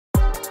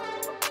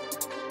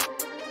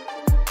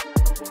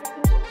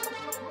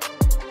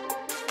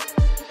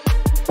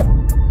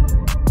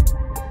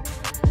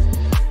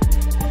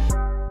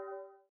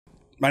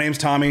My name's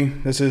Tommy.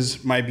 This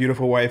is my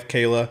beautiful wife,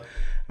 Kayla.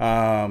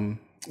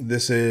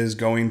 This is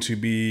going to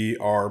be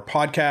our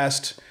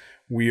podcast.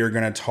 We are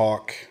going to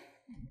talk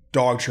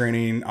dog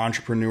training,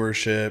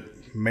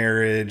 entrepreneurship,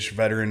 marriage,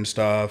 veteran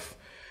stuff,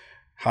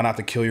 how not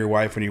to kill your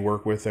wife when you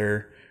work with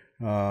her,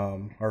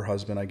 our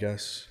husband, I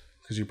guess,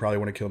 because you probably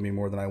want to kill me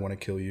more than I want to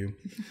kill you.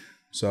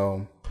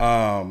 So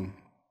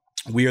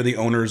we are the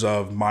owners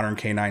of Modern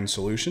Canine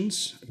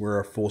Solutions. We're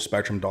a full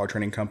spectrum dog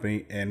training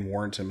company in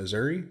Warrenton,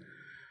 Missouri.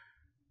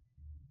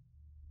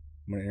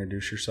 You want to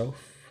introduce yourself?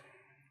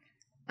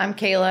 I'm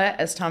Kayla.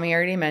 As Tommy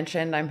already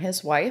mentioned, I'm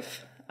his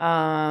wife.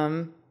 I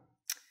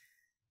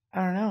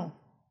don't know.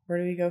 Where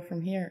do we go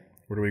from here?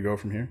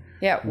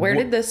 Yeah, where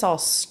did this all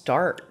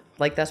start?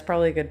 Like, that's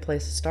probably a good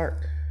place to start.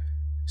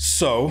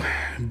 So,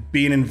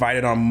 being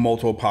invited on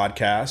multiple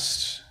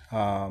podcasts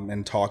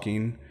and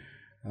talking,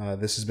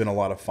 this has been a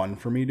lot of fun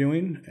for me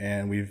doing.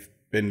 And we've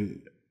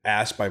been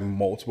asked by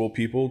multiple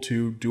people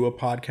to do a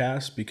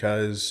podcast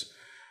because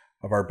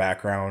of our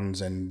backgrounds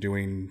and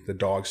doing the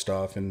dog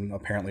stuff. And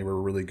apparently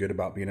we're really good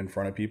about being in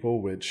front of people,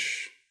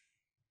 which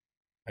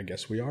I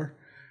guess we are.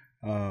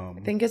 I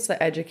think it's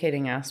the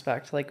educating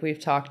aspect. Like we've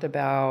talked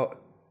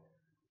about,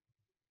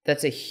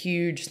 that's a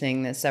huge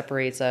thing that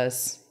separates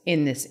us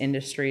in this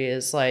industry,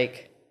 is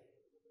like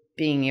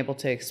being able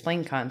to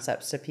explain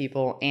concepts to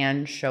people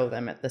and show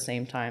them at the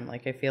same time.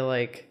 Like I feel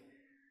like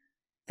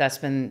that's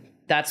been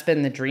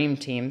the dream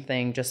team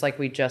thing, just like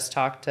we just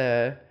talked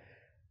to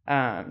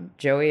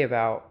Joey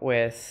about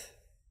with,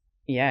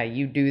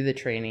 you do the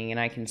training and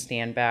I can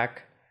stand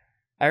back.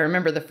 I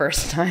remember the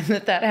first time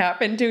that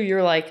happened too.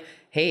 You're like,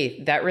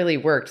 hey, that really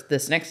worked.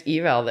 This next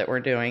eval that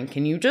we're doing,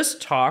 can you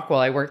just talk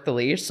while I work the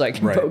leash so I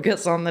can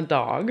focus on the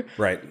dog?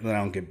 Right. Then I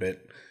don't get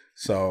bit.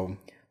 So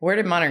where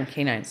did Modern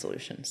Canine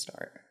Solutions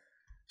start?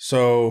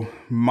 So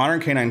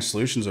Modern Canine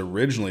Solutions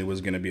originally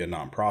was going to be a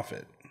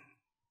nonprofit.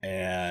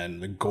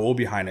 And the goal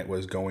behind it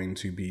was going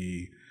to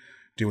be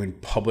doing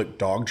public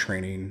dog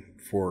training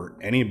for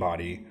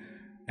anybody,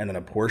 and then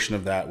a portion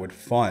of that would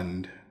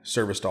fund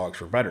service dogs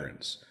for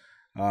veterans.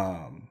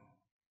 That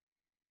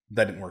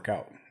didn't work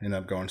out. Ended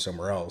up going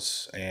somewhere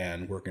else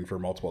and working for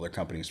multiple other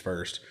companies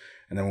first.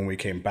 And then when we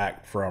came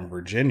back from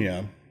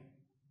Virginia,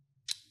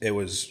 it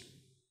was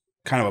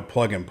kind of a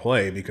plug and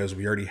play because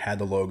we already had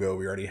the logo,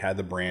 we already had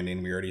the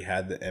branding, we already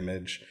had the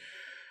image,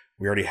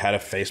 we already had a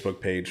Facebook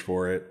page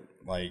for it.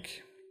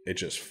 Like, it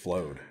just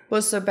flowed.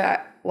 Well, so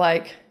back,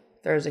 like,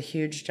 there's a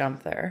huge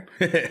jump there.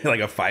 Like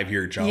a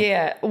 5-year jump.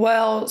 Yeah.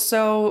 Well,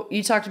 so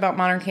you talked about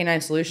Modern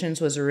Canine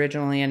Solutions was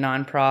originally a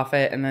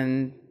nonprofit, and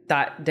then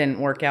that didn't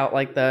work out,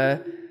 like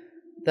the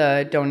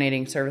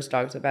donating service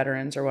dogs to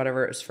veterans or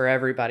whatever. It was for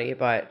everybody.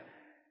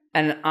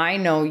 And I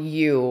know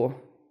you,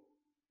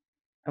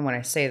 and when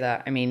I say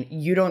that, I mean,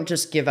 you don't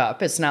just give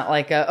up. It's not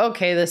like,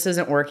 okay, this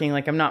isn't working.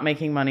 Like, I'm not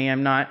making money.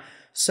 I'm not.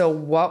 So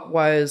what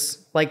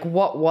was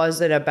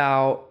it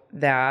about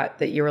that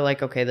you were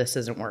like, okay, this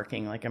isn't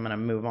working, like I'm going to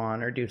move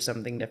on or do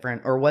something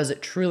different? Or was it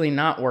truly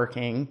not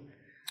working?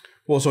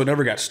 Well, so it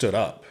never got stood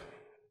up.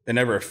 It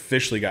never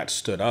officially got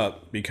stood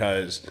up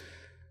because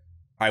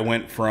I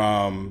went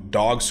from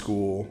dog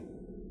school,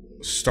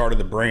 started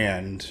the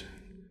brand,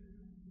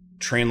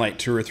 trained like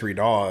 2 or 3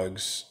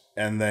 dogs,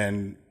 and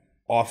then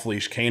Off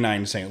Leash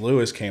Canine St.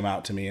 Louis came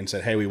out to me and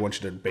said, hey, we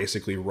want you to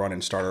basically run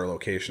and start our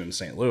location in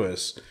St.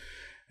 Louis.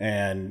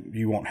 And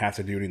you won't have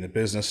to do any of the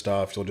business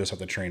stuff. You'll just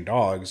have to train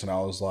dogs. And I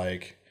was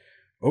like,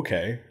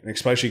 okay. And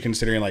especially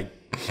considering, like,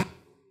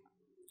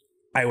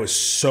 I was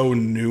so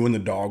new in the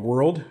dog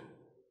world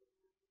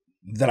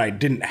that I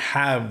didn't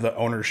have the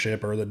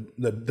ownership or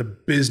the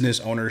business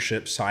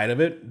ownership side of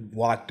it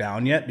locked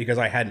down yet because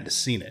I hadn't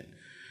seen it.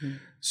 Mm-hmm.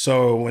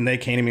 So when they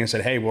came to me and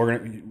said, hey,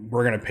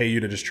 we're gonna pay you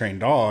to just train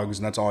dogs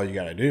and that's all you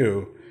got to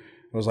do,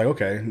 I was like,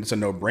 okay, it's a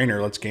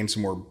no-brainer. Let's gain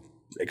some more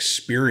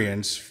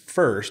experience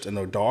first in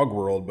the dog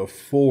world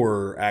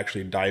before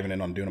actually diving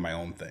in on doing my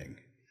own thing.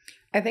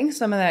 I think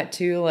some of that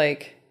too,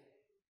 like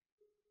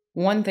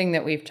one thing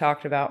that we've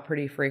talked about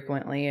pretty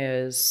frequently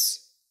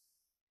is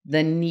the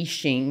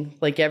niching.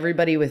 Like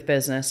everybody with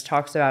business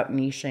talks about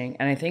niching.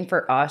 And I think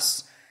for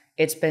us,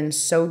 it's been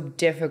so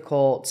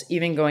difficult,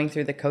 even going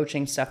through the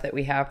coaching stuff that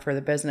we have for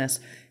the business,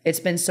 it's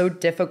been so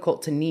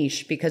difficult to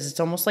niche because it's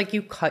almost like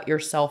you cut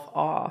yourself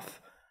off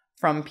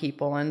from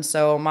people. And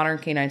so Modern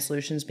Canine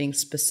Solutions being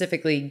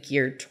specifically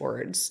geared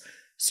towards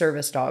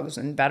service dogs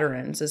and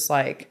veterans is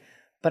like,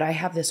 but I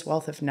have this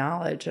wealth of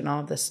knowledge and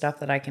all of this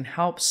stuff that I can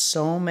help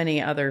so many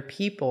other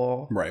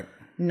people, right?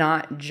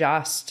 Not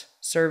just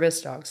service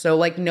dogs. So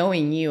like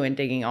knowing you and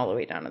digging all the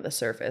way down to the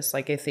surface,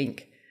 like I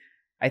think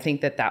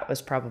that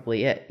was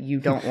probably it. You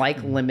don't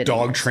like limiting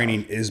dog yourself.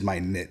 Training is my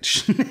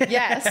niche.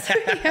 Yes.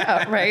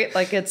 Yeah, right.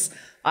 Like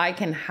I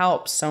can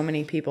help so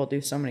many people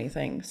do so many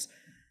things.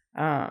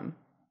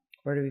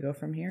 Where do we go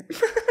from here?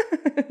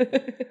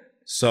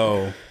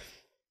 So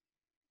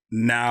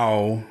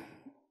now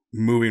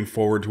moving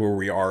forward to where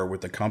we are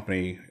with the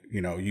company, you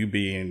know, you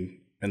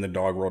being in the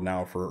dog world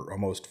now for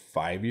almost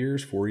 4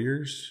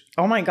 years.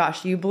 Oh my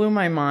gosh, you blew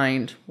my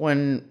mind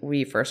when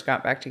we first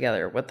got back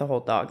together with the whole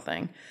dog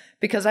thing.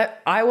 Because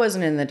I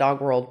wasn't in the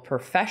dog world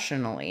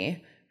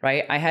professionally,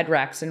 right? I had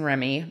Rex and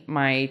Remy,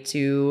 my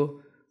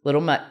 2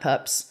 little mutt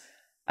pups.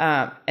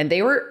 And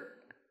they were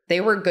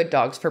good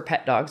dogs for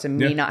pet dogs, and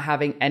me not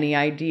having any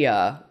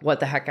idea what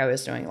the heck I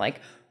was doing.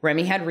 Like,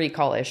 Remy had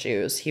recall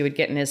issues. He would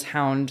get in his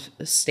hound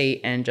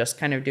state and just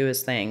kind of do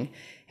his thing.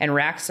 And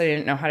Rex, I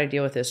didn't know how to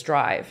deal with his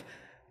drive.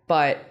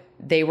 But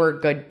they were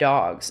good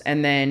dogs.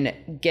 And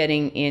then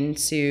getting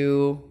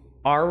into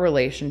our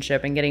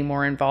relationship and getting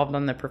more involved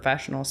on the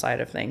professional side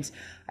of things,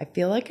 I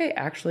feel like I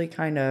actually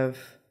kind of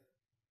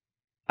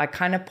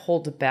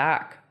pulled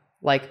back.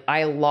 Like,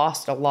 I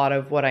lost a lot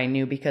of what I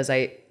knew because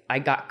I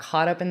got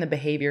caught up in the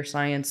behavior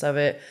science of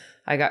it.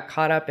 I got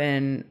caught up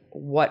in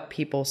what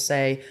people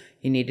say,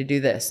 you need to do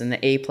this, and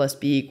the A plus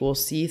B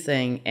equals C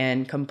thing,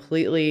 and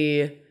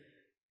completely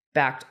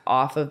backed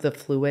off of the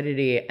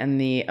fluidity and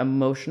the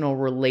emotional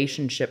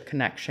relationship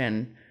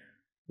connection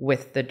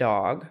with the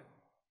dog.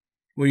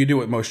 Well, you do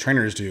what most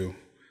trainers do.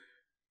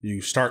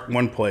 You start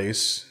one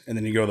place, and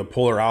then you go the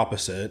polar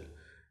opposite,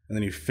 and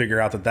then you figure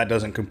out that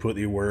doesn't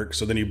completely work.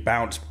 So then you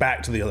bounce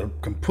back to the other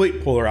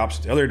complete polar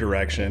opposite, the other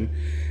direction.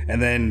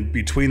 And then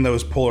between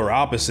those polar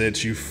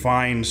opposites, you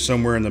find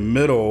somewhere in the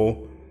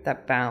middle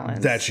that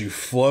balance that you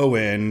flow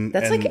in.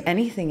 That's like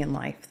anything in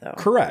life, though.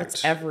 Correct.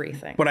 It's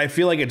everything. But I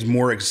feel like it's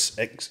more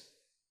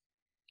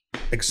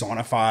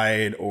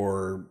exonified,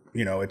 or,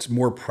 it's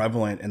more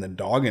prevalent in the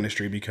dog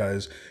industry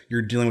because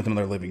you're dealing with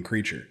another living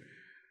creature.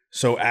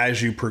 So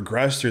as you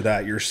progress through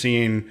that, you're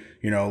seeing,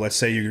 let's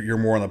say you're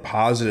more on the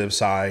positive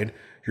side.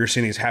 You're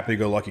seeing these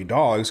happy-go-lucky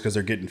dogs because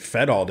they're getting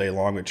fed all day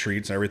long with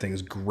treats and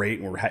everything's great.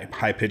 And we're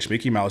high-pitched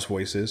Mickey Mouse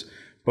voices,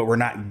 but we're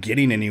not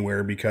getting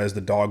anywhere because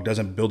the dog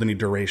doesn't build any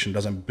duration,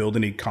 doesn't build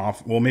any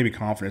maybe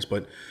confidence,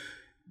 but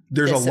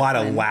there's discipline. A lot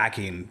of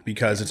lacking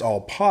because it's all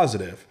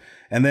positive.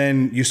 And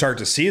then you start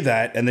to see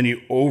that, and then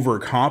you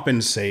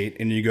overcompensate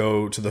and you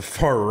go to the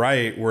far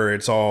right where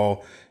it's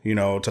all,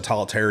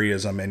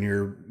 totalitarianism, and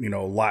you're,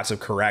 lots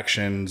of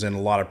corrections and a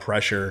lot of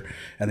pressure.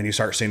 And then you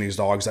start seeing these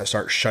dogs that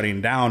start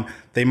shutting down.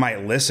 They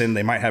might listen,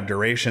 they might have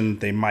duration,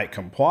 they might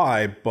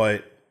comply,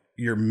 but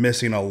you're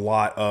missing a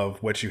lot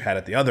of what you had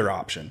at the other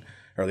option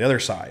or the other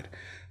side.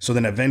 So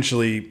then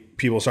eventually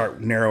people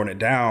start narrowing it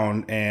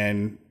down,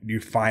 and you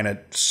find a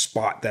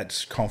spot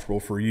that's comfortable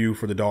for you,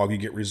 for the dog. You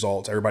get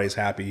results. Everybody's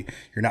happy.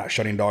 You're not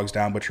shutting dogs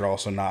down, but you're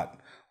also not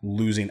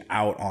losing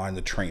out on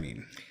the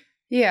training.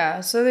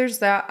 Yeah. So there's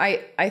that.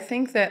 I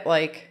think that,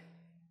 like,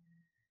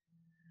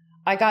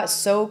 I got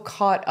so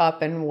caught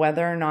up in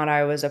whether or not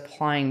I was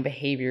applying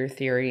behavior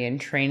theory and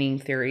training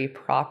theory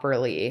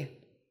properly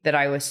that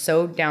I was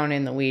so down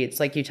in the weeds.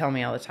 Like, you tell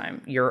me all the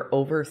time, you're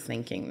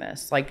overthinking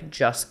this. Like,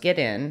 just get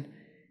in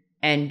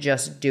and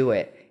just do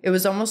it. It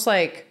was almost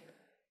like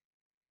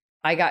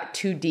I got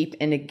too deep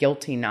into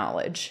guilty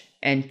knowledge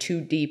and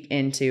too deep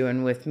into,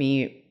 and with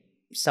me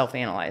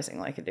self-analyzing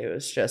like I do,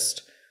 is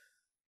just,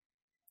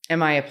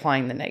 am I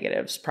applying the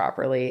negatives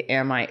properly?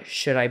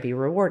 Should I be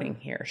rewarding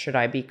here? Should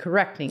I be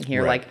correcting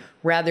here? Right. Like,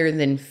 rather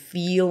than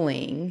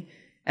feeling,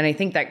 and I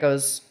think that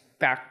goes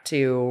back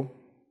to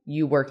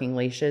you working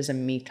leashes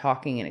and me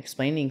talking and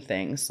explaining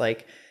things.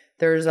 Like,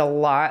 there's a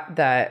lot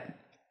that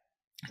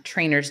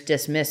trainers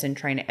dismiss in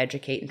trying to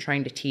educate and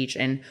trying to teach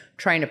and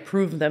trying to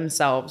prove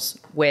themselves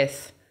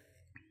with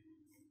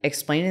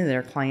explaining to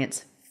their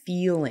clients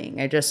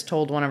feeling. I just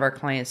told one of our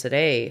clients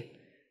today,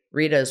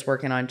 Rita's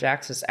working on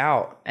Jax's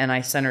out, and I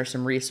sent her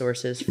some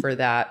resources for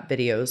that,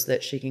 videos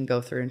that she can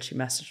go through. And she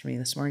messaged me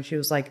this morning. She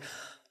was like,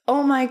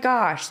 oh my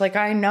gosh, like,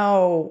 I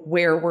know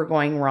where we're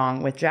going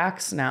wrong with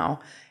Jax now,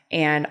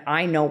 and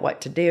I know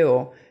what to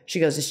do. She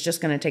goes, it's just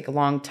going to take a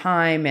long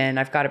time, and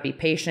I've got to be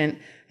patient.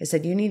 I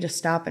said, you need to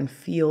stop and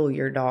feel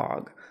your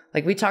dog.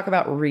 Like, we talk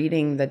about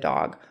reading the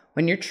dog.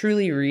 When you're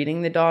truly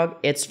reading the dog,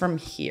 it's from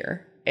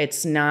here. You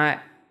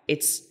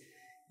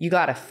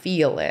got to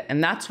feel it.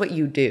 And that's what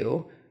you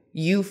do.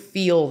 You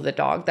feel the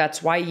dog.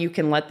 That's why you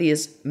can let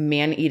these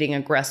man-eating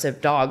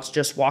aggressive dogs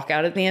just walk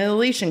out at the end of the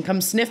leash and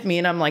come sniff me.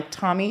 And I'm like,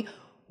 Tommy,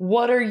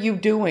 what are you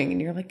doing?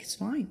 And you're like, it's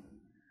fine.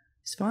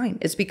 It's fine.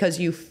 It's because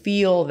you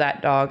feel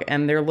that dog,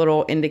 and their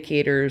little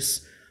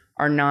indicators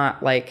are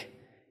not like,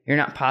 you're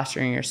not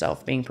posturing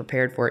yourself, being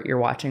prepared for it. You're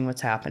watching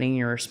what's happening.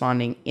 You're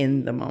responding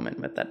in the moment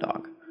with that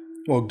dog.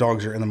 Well,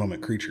 dogs are in the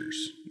moment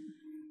creatures.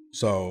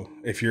 So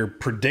if you're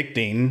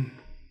predicting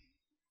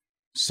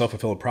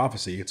self-fulfilling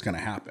prophecy, it's going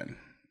to happen.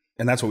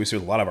 And that's what we see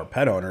with a lot of our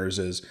pet owners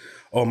is,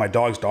 oh, my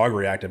dog's dog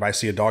reactive. I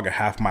see a dog a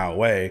half mile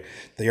away.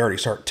 They already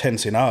start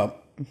tensing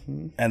up.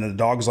 Mm-hmm. And the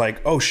dog's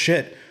like, oh,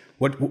 shit.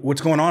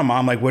 What's going on,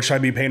 Mom? Like, what should I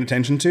be paying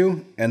attention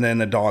to? And then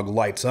the dog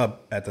lights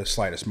up at the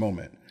slightest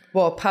moment.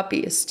 Well,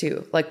 puppies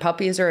too. Like,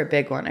 puppies are a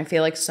big one. I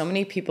feel like so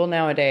many people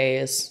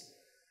nowadays,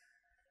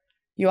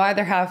 you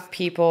either have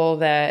people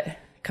that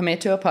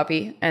commit to a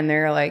puppy and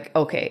they're like,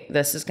 okay,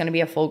 this is going to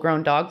be a full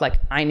grown dog. Like,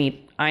 I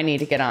need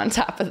to get on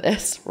top of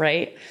this.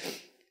 Right.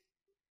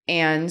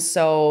 And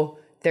so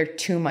they're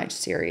too much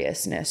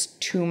seriousness,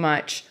 too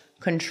much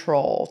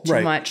control, too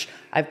Right. much,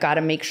 I've got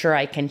to make sure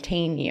I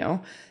contain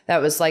you.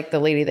 That was like the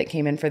lady that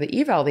came in for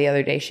the eval the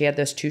other day. She had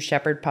those 2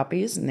 shepherd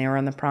puppies and they were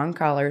on the prong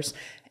collars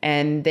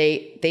and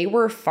they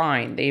were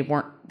fine.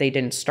 They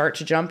didn't start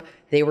to jump.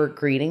 They were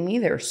greeting me.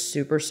 They were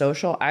super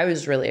social. I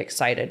was really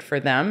excited for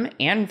them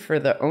and for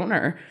the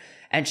owner.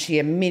 And she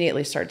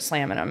immediately started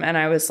slamming them. And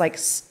I was like,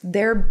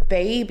 they're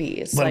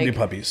babies. Let like, them be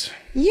puppies.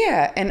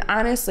 Yeah. And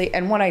honestly,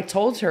 and what I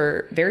told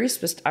her very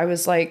specific, I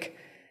was like,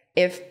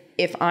 if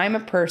I'm a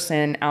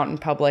person out in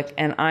public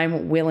and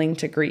I'm willing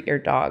to greet your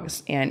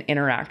dogs and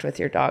interact with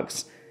your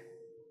dogs,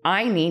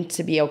 I need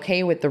to be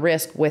okay with the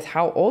risk with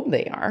how old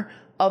they are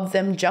of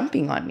them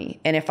jumping on me.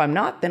 And if I'm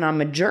not, then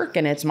I'm a jerk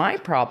and it's my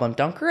problem.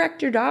 Don't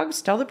correct your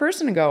dogs. Tell the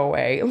person to go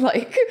away.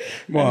 Like,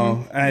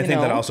 well, and I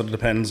think that also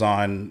depends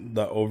on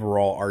the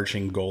overall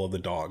arching goal of the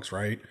dogs,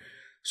 right?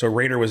 So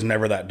Raider was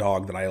never that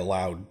dog that I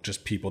allowed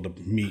just people to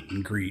meet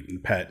and greet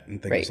and pet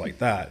and things like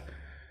that.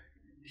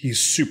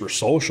 He's super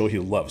social. He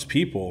loves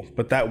people,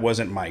 but that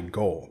wasn't my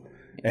goal.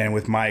 And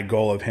with my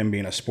goal of him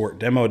being a sport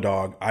demo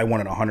dog, I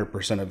wanted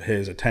 100% of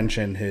his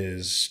attention,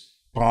 his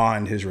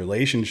bond, his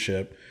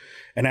relationship.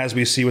 And as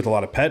we see with a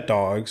lot of pet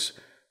dogs,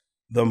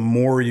 the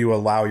more you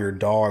allow your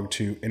dog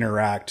to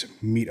interact,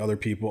 meet other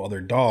people,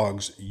 other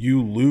dogs, you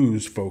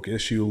lose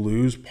focus, you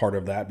lose part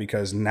of that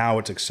because now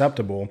it's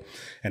acceptable.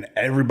 And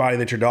everybody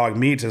that your dog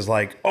meets is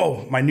like,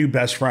 oh, my new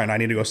best friend, I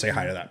need to go say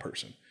hi to that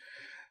person.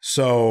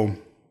 So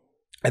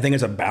I think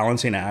it's a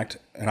balancing act,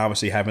 and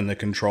obviously having the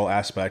control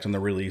aspect and the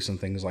release and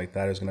things like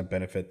that is going to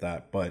benefit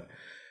that. But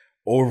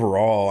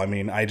overall, I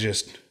mean,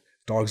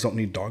 dogs don't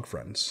need dog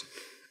friends.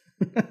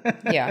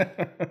 Yeah.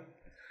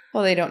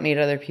 Well, they don't need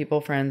other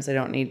people friends.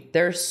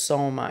 There's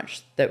so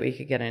much that we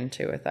could get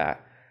into with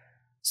that.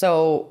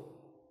 So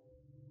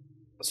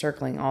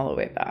circling all the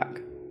way back,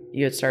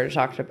 you had started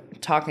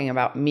talking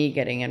about me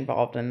getting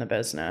involved in the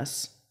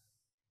business.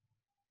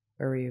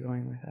 Where were you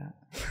going with that?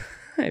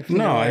 I have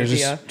no idea. It was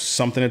just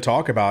something to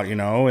talk about,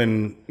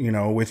 and,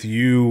 with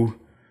you,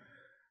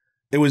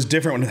 it was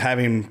different when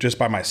having just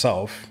by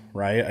myself,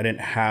 right? I didn't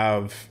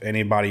have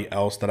anybody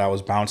else that I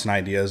was bouncing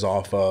ideas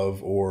off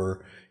of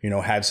or,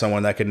 had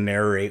someone that could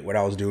narrate what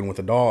I was doing with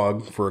a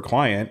dog for a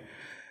client,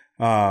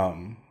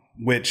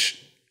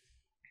 which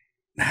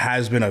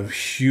has been a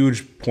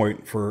huge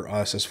point for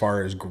us as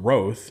far as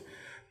growth.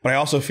 But I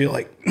also feel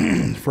like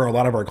for a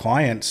lot of our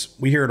clients,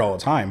 we hear it all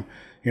the time,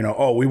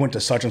 oh, we went to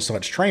such and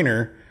such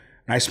trainer.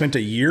 I spent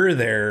a year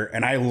there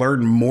and I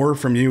learned more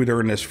from you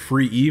during this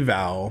free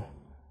eval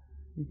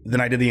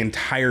than I did the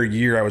entire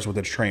year I was with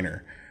a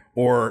trainer.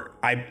 Or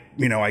I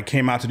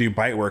came out to do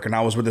bite work and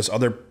I was with this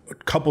other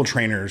couple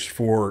trainers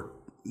for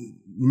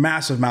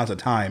massive amounts of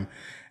time.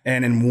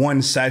 And in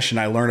one session,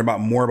 I learned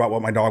more about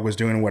what my dog was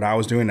doing and what I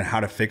was doing and how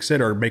to fix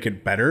it or make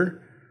it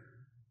better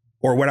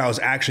or what I was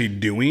actually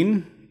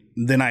doing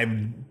than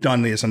I've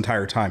done this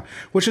entire time,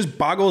 which just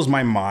boggles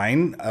my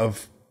mind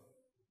of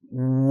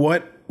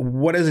what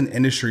as an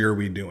industry are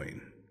we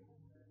doing?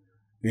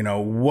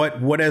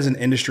 What as an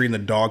industry in the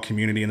dog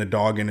community, in the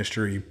dog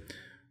industry,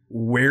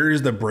 where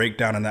is the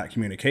breakdown in that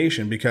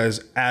communication?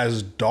 Because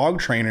as dog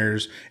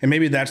trainers, and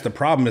maybe that's the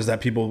problem, is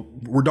that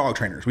we're dog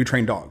trainers. We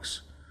train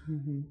dogs.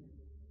 Mm-hmm.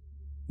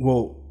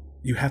 Well,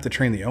 you have to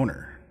train the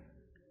owner.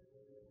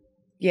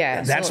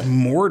 Yeah. That's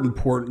more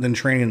important than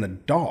training the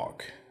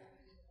dog.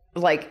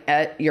 Like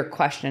at your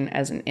question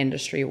as an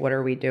industry, what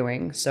are we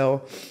doing?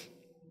 So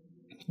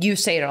you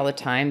say it all the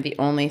time. The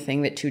only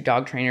thing that 2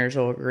 dog trainers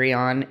will agree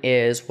on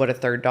is what a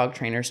 3rd dog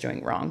trainer is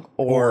doing wrong.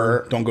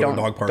 Or don't go to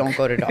dog park. Don't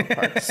go to dog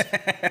parks.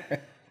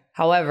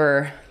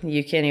 However,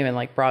 you can't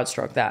even broad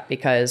stroke that,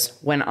 because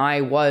when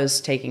I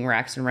was taking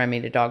Rax and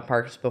Remy to dog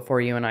parks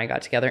before you and I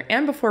got together,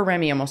 and before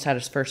Remy almost had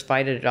his first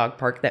fight at a dog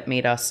park that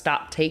made me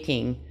stop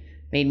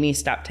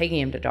taking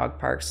him to dog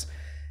parks,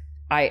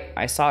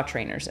 I saw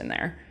trainers in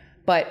there.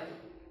 But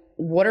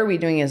what are we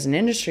doing as an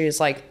industry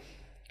is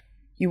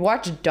you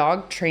watch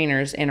dog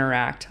trainers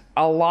interact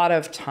a lot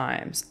of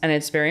times, and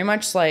it's very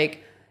much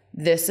like,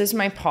 this is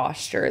my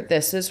posture,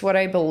 this is what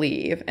I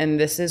believe, and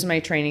this is my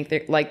training.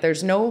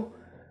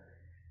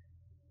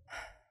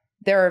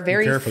 There are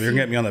very careful. You're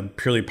getting me on the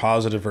purely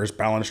positive versus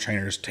balanced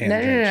trainers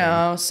tangent.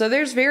 No. So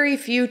there's very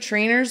few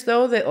trainers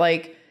though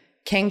that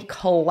can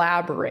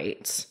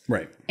collaborate,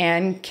 right?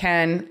 And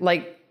can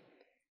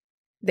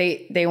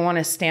they want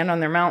to stand on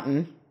their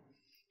mountain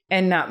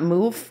and not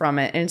move from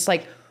it. And it's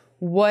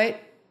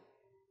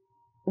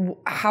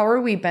how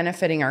are we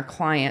benefiting our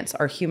clients,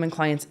 our human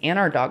clients and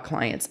our dog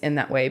clients in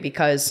that way?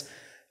 Because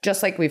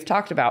just like we've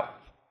talked about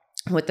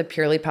with the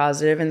purely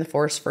positive and the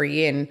force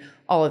free and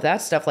all of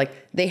that stuff,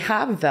 they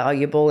have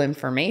valuable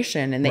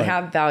information and they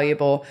have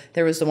valuable.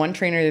 There was the one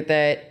trainer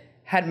that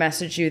had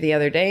messaged you the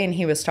other day, and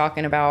he was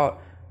talking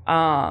about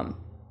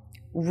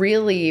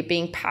really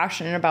being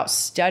passionate about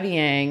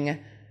studying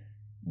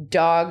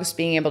dogs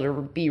being able to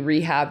be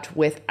rehabbed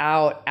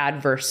without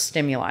adverse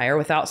stimuli or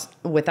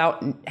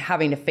without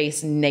having to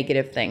face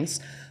negative things.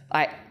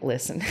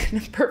 Listen, in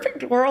a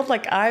perfect world,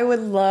 like I would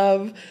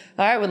love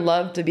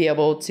to be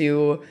able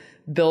to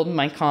build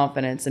my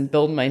confidence and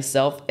build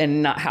myself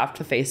and not have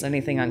to face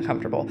anything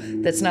uncomfortable.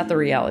 That's not the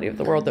reality of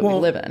the world that we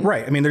live in.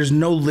 Right. I mean, there's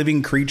no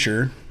living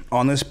creature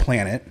on this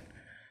planet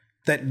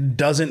that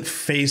doesn't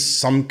face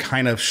some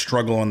kind of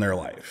struggle in their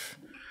life.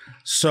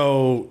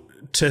 So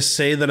to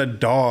say that a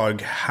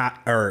dog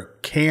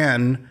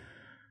can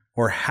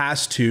or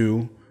has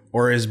to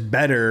or is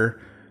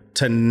better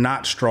to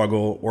not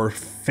struggle or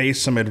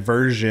face some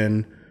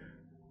aversion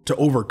to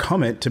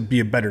overcome it to be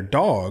a better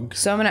dog.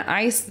 So I'm going to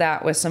ice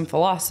that with some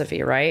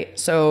philosophy, right?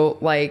 So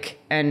like,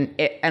 and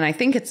I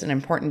think it's an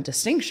important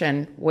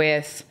distinction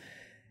with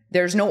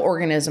there's no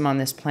organism on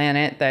this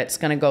planet that's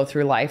going to go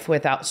through life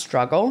without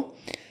struggle.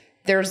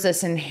 There's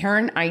this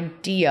inherent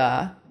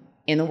idea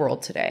in the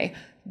world today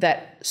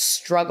that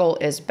struggle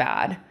is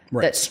bad,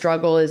 right, that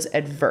struggle is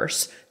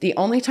adverse. The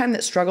only time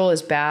that struggle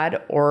is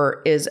bad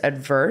or is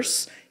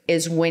adverse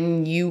is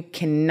when you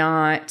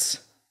cannot,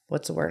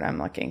 what's the word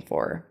I'm looking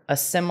for?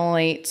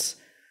 Assimilate.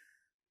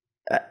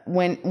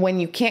 When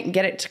you can't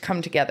get it to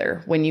come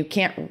together, when you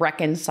can't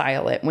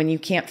reconcile it, when you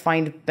can't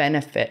find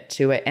benefit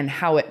to it and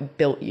how it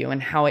built you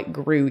and how it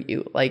grew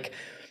you. Like,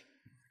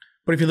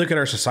 but if you look at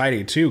our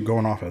society too,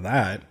 going off of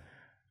that,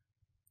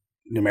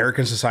 the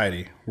American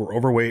society, we're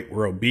overweight,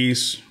 we're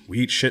obese, we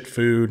eat shit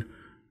food,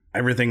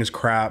 everything is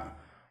crap,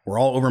 we're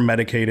all over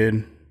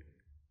medicated,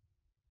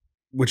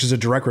 which is a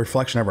direct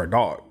reflection of our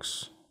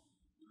dogs.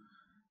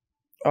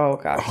 Oh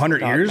gosh,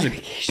 100 years ago,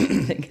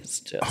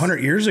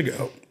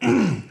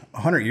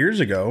 100 years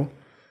ago,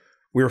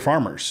 we were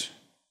farmers.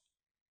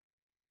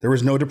 There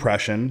was no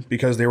depression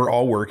because they were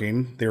all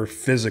working. They were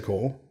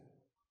physical,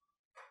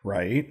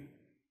 right?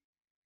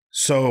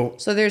 So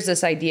there's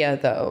this idea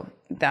though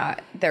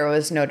that there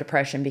was no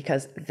depression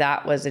because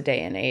that was a day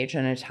and age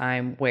and a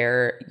time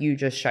where you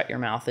just shut your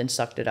mouth and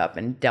sucked it up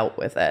and dealt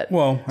with it.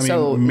 Well, I mean,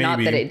 so maybe, not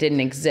that it didn't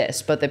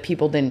exist, but that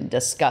people didn't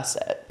discuss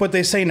it. But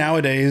they say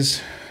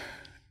nowadays,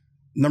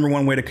 number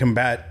one way to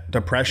combat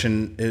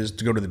depression is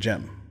to go to the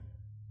gym,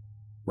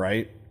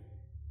 right?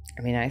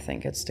 I mean, I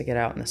think it's to get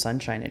out in the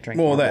sunshine and drink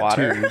more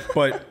water. Too.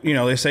 But, you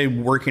know, they say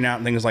working out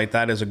and things like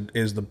that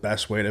is the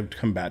best way to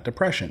combat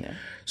depression. Yeah.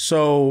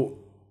 So,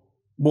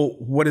 well,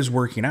 what is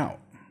working out?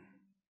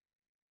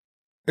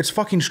 It's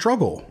fucking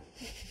struggle.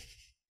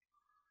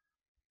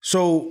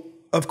 So,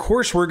 of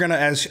course, we're going to,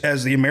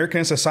 as the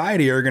American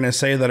society, are going to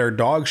say that our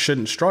dogs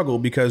shouldn't struggle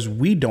because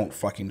we don't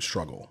fucking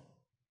struggle.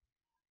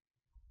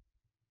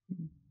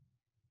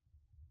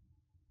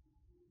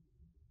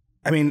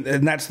 I mean,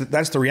 and that's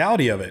the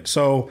reality of it.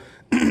 So,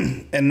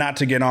 and not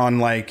to get on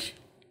like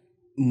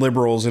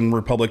liberals and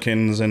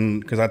Republicans,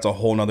 and because that's a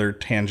whole nother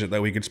tangent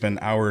that we could spend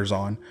hours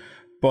on.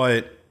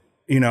 But,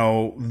 you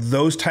know,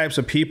 those types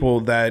of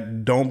people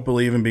that don't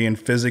believe in being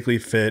physically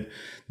fit,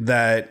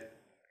 that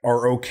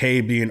are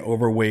okay being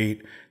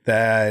overweight,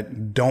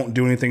 that don't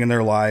do anything in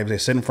their lives, they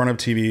sit in front of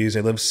TVs,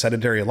 they live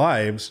sedentary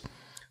lives.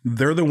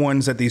 They're the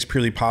ones that these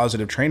purely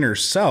positive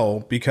trainers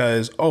sell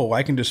because, oh,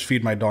 I can just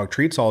feed my dog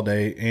treats all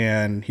day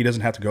and he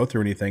doesn't have to go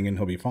through anything and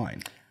he'll be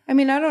fine. I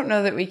mean, I don't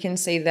know that we can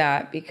say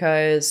that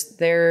because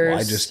there's... Well,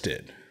 I just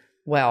did.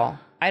 Well,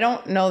 I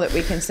don't know that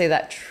we can say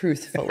that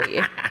truthfully,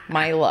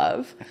 my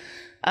love.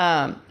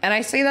 And I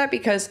say that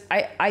because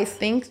I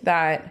think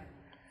that...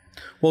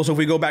 Well, so if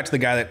we go back to the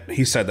guy that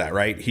he said that,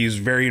 right? He's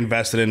very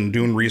invested in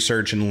doing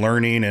research and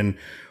learning and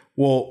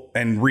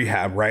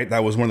rehab, right?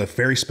 That was one of the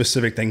very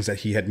specific things that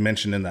he had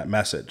mentioned in that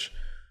message.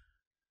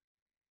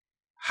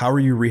 How are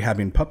you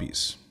rehabbing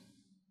puppies?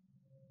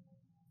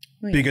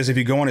 Because if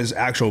you go on his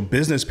actual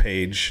business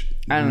page...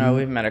 I don't know.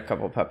 We've met a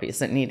couple puppies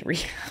that need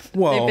rehab.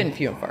 Well, they've been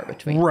few and far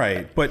between.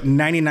 Right. But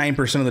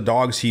 99% of the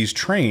dogs he's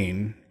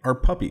trained are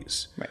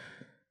puppies. Right.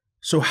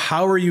 So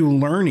how are you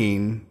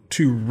learning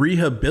to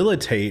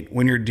rehabilitate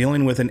when you're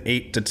dealing with an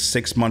 8 to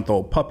 6 month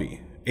old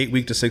puppy?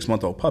 8-week to 6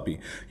 month old puppy.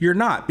 You're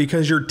not,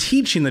 because you're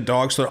teaching the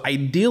dog, so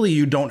ideally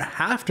you don't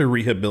have to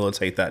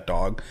rehabilitate that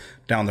dog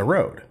down the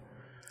road.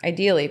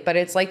 Ideally, but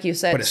it's like you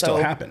said. But it still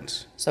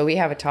happens. So we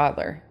have a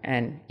toddler,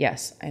 and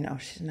yes, I know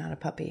she's not a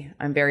puppy.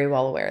 I'm very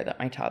well aware that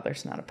my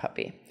toddler's not a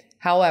puppy.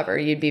 However,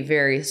 you'd be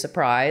very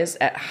surprised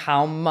at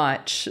how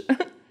much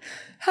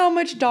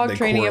dog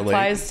training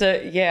applies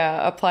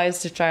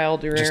to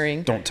child rearing.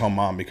 Just don't tell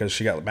mom because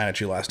she got mad at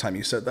you last time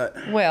you said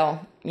that.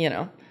 Well, you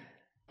know.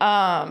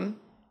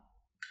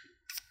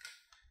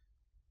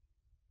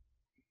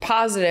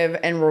 Positive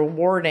and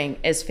rewarding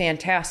is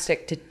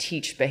fantastic to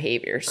teach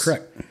behaviors.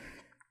 Correct.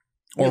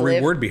 Or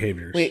reward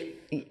behaviors.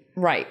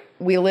 Right.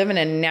 We live in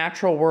a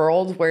natural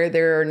world where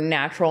there are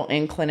natural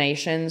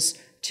inclinations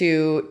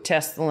to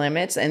test the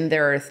limits, and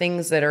there are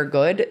things that are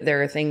good,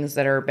 there are things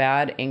that are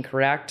bad,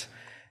 incorrect,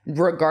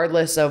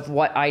 regardless of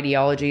what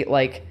ideology.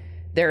 Like,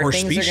 there are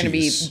things that are going to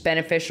be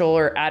beneficial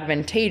or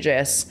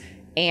advantageous,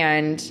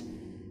 and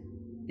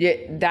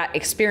that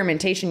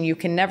experimentation, you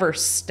can never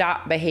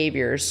stop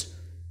behaviors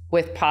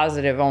with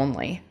positive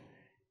only.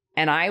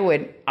 And I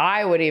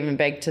would even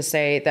beg to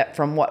say that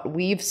from what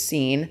we've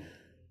seen,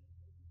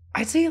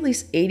 I'd say at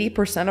least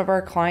 80% of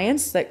our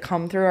clients that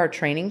come through our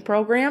training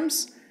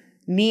programs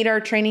need our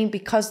training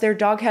because their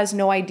dog has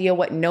no idea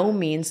what no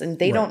means and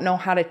they don't know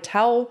how to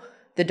tell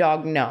the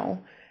dog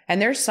no.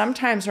 And there's some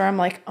times where I'm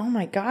like, oh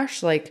my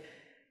gosh, like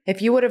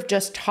if you would have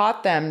just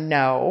taught them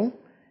no,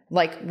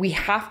 like we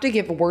have to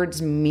give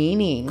words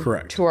meaning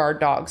to our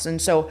dogs.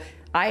 And so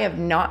I have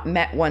not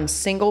met one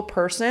single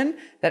person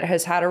that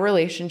has had a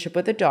relationship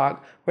with a dog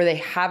where they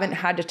haven't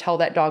had to tell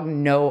that dog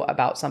no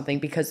about something,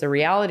 because the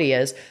reality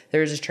is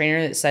there's a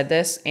trainer that said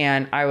this,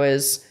 and I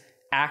was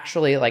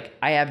actually like,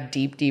 I have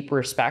deep, deep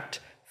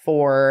respect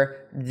for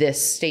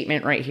this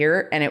statement right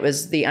here. And it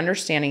was the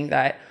understanding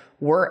that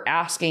we're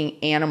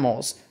asking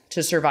animals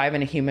to survive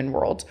in a human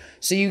world.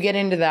 So you get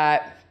into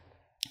that.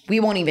 We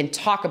won't even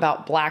talk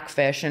about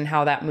Blackfish and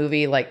how that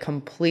movie like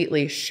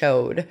completely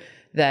showed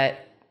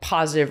that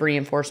positive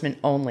reinforcement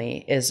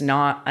only is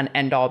not an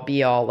end all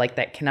be all. Like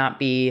that cannot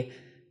be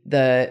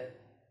the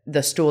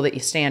stool that you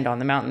stand on,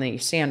 the mountain that you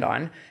stand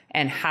on,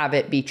 and have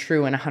it be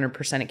true in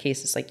 100% of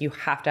cases. Like you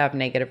have to have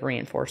negative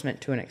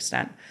reinforcement to an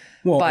extent.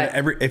 Well, but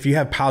if you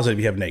have positive,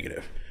 you have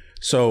negative.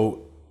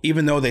 So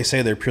even though they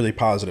say they're purely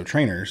positive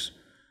trainers,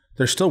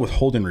 they're still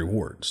withholding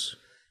rewards.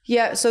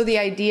 Yeah. So the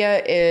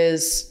idea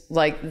is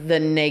like the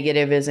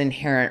negative is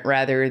inherent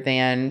rather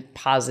than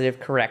positive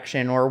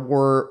correction,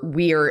 or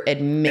we are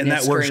administering. And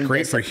that works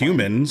great for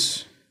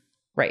humans.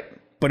 Right.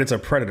 But it's a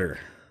predator.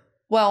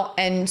 Well,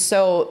 and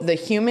so the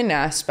human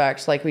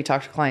aspect, like we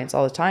talk to clients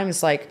all the time,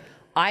 is like,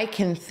 I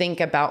can think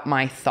about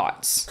my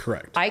thoughts.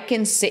 Correct. I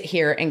can sit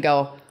here and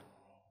go,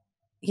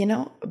 you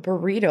know,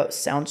 burrito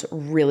sounds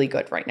really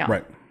good right now.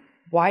 Right.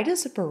 Why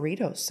does a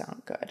burrito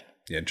sound good?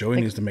 Yeah, Joey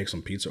needs to make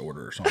some pizza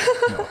order or something.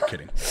 No, I'm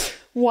kidding.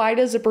 Why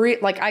does a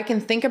burrito, like I can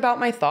think about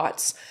my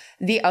thoughts.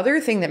 The other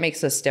thing that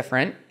makes us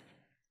different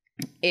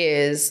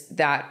is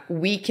that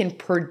we can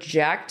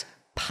project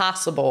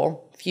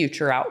possible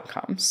future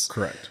outcomes.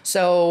 Correct.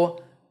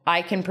 So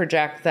I can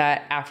project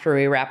that after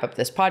we wrap up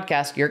this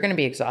podcast, you're going to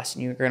be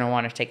exhausted. You're going to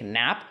want to take a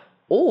nap,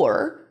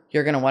 or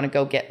you're going to want to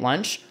go get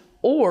lunch,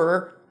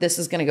 or this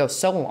is going to go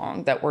so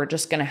long that we're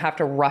just going to have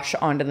to rush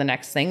on to the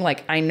next thing.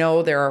 Like I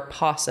know there are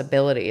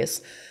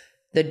possibilities.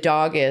 The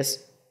dog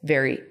is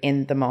very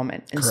in the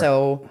moment. And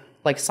so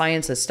like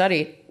science has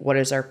studied, what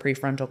is our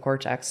prefrontal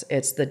cortex?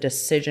 It's the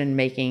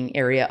decision-making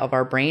area of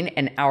our brain,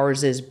 and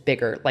ours is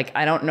bigger. Like,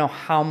 I don't know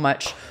how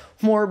much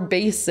more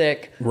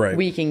basic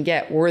we can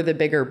get. We're the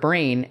bigger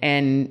brain.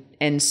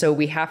 And so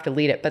we have to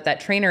lead it. But that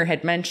trainer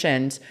had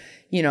mentioned,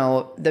 you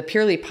know, the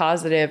purely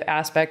positive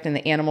aspect and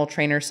the animal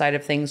trainer side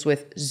of things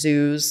with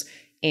zoos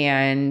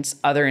and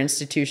other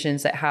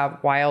institutions that have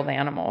wild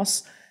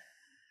animals.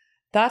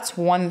 That's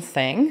one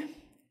thing.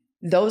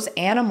 Those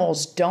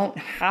animals don't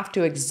have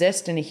to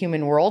exist in a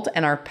human world,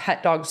 and our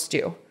pet dogs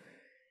do.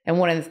 And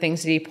one of the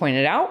things that he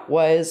pointed out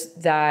was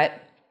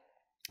that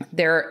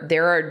there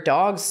are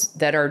dogs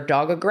that are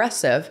dog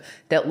aggressive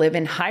that live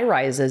in high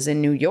rises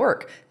in New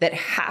York that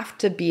have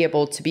to be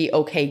able to be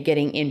okay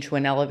getting into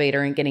an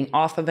elevator and getting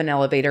off of an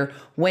elevator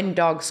when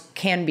dogs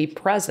can be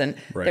present.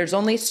 Right. There's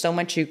only so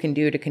much you can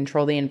do to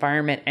control the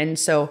environment. And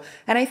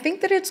I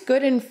think that it's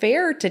good and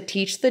fair to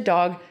teach the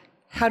dog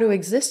how to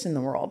exist in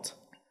the world.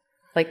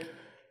 Like,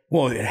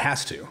 well, it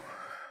has to.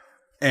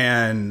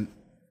 And,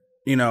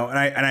 you know,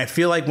 and I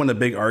feel like one of the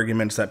big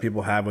arguments that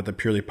people have with the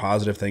purely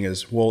positive thing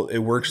is, well, it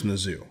works in the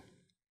zoo.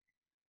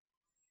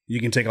 You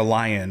can take a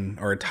lion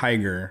or a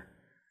tiger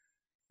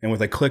and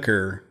with a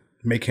clicker,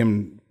 make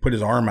him put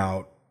his arm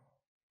out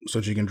so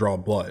that you can draw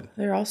blood.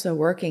 They're also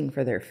working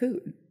for their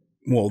food.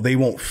 Well, they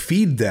won't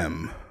feed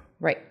them.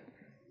 Right.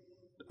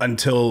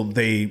 Until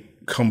they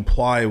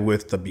comply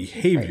with the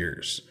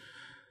behaviors. Right.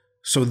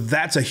 So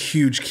that's a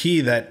huge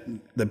key that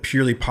the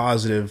purely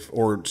positive,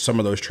 or some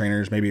of those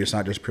trainers, maybe it's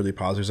not just purely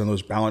positives, and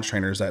those balance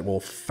trainers that will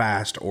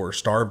fast or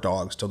starve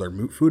dogs till they're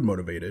food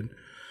motivated.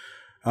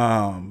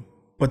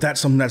 But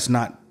that's something that's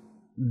not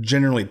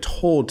generally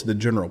told to the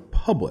general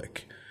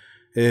public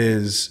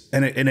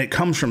and it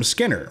comes from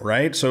Skinner,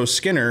 right? So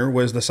Skinner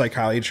was the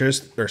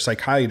psychologist,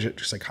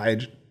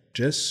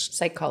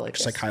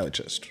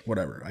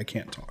 whatever. I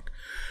can't talk.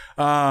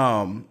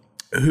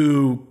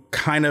 Who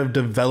kind of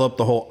developed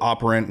the whole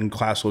operant and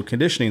classical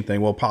conditioning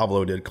thing. Well,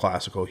 Pavlo did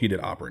classical, he did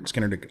operant,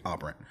 Skinner did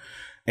operant.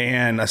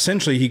 And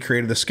essentially he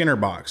created the Skinner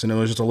box, and it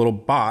was just a little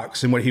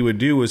box. And what he would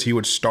do was he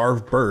would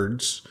starve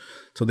birds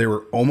till they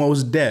were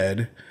almost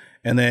dead,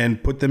 and then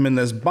put them in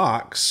this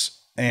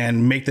box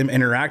and make them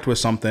interact with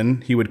something.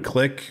 He would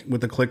click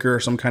with a clicker or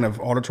some kind of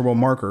auditory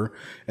marker,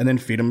 and then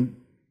feed them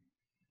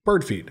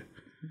bird feed.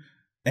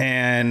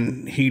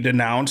 And he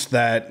denounced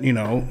that, you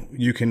know,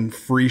 you can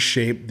free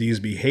shape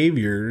these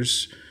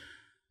behaviors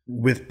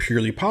with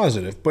purely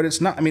positive, but it's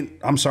not. I mean,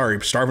 I'm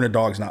sorry, starving a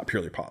dog is not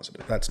purely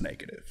positive. That's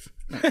negative.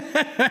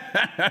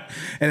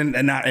 and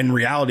not in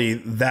reality.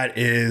 That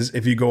is,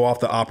 if you go off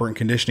the operant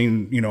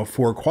conditioning, you know,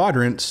 4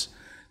 quadrants,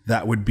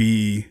 that would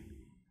be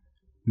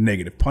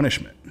negative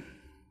punishment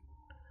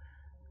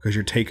because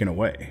you're taken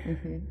away.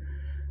 Mm-hmm.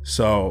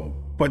 So,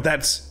 but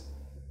that's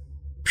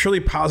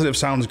purely positive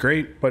sounds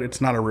great, but it's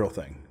not a real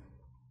thing.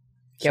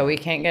 Yeah, we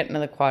can't get into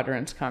the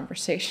quadrants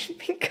conversation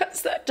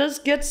because that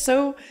just gets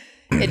so,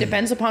 it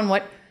depends upon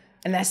what,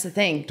 and that's the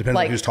thing. Depends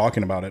on who's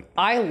talking about it.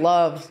 I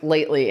love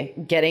lately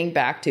getting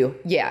back to,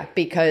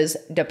 because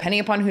depending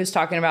upon who's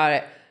talking about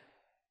it,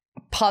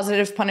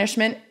 positive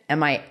punishment,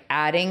 am I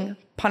adding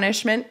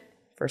punishment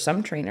for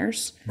some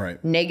trainers?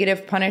 Right.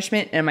 Negative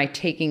punishment, am I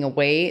taking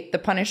away the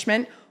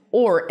punishment?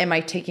 Or am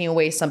I taking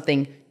away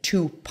something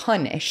to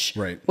punish?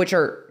 Right. Which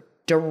are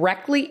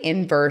directly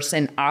inverse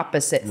and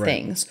opposite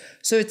things.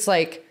 So it's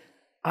like,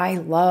 I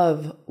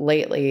love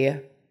lately,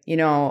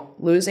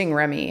 losing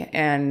Remy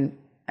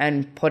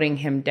and putting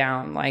him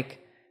down like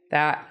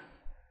that.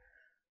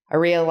 I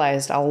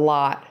realized a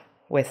lot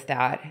with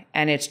that,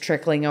 and it's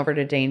trickling over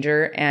to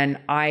Danger. And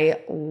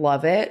I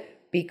love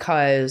it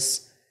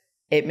because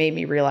it made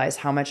me realize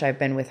how much I've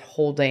been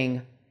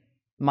withholding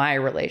my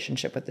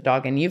relationship with the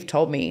dog. And you've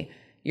told me,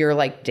 you're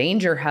like,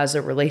 Danger has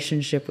a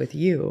relationship with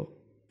you.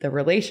 The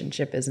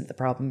relationship isn't the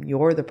problem.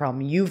 You're the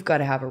problem. You've got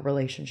to have a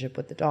relationship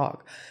with the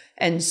dog.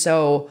 And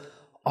so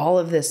all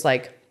of this,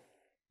 like,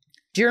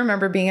 do you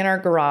remember being in our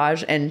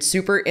garage and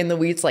super in the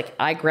weeds? Like,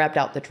 I grabbed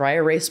out the dry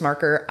erase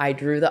marker. I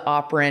drew the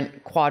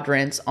operant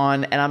quadrants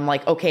on, and I'm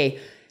like, okay,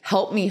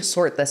 help me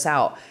sort this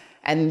out.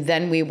 And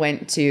then we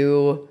went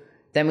to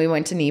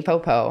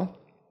Nepopo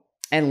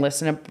and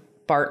listened to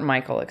Bart and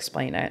Michael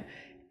explain it.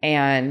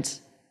 And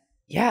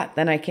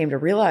then I came to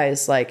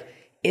realize, like,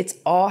 it's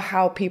all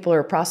how people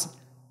are processing.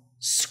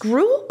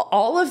 Screw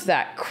all of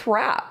that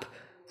crap.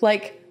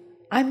 Like,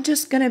 I'm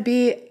just going to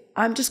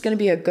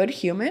be a good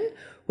human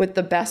with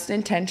the best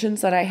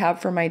intentions that I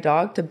have for my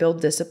dog to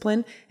build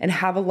discipline and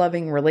have a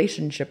loving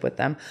relationship with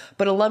them.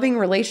 But a loving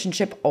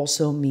relationship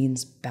also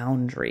means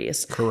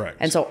boundaries. Correct.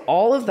 And so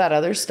all of that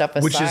other stuff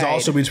aside, which is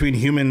also between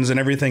humans and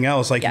everything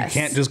else. Like, you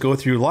can't just go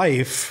through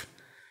life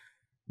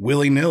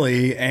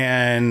willy-nilly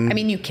and... I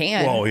mean, you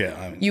can. Well,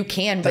 yeah. You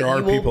can, but there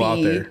are people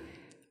out there.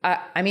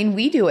 I mean,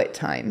 we do at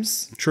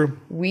times. True.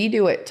 We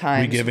do at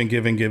times. We give and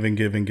give and give and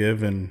give and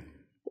give and...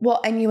 Well,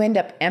 and you end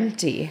up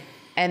empty,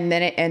 and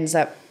then it ends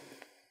up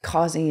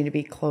causing you to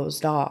be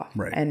closed off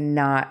and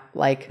not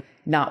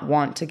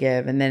want to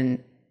give. And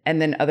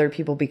then other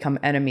people become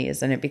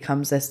enemies, and it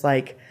becomes this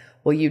like,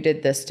 well, you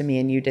did this to me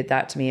and you did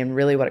that to me. And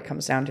really what it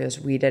comes down to is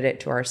we did it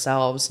to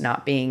ourselves,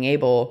 not being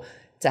able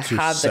to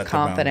have the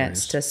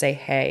confidence to say,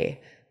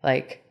 hey,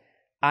 like,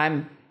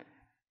 I'm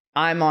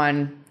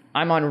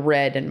on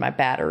red in my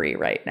battery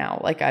right now.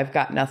 Like, I've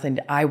got nothing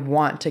I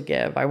want to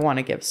give. I want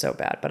to give so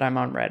bad, but I'm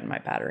on red in my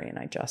battery and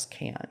I just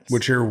can't.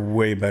 Which you're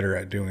way better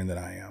at doing than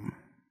I am.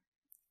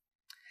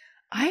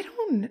 I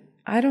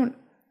don't,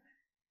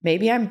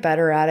 maybe I'm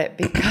better at it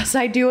because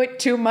I do it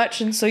too much.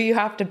 And so you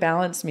have to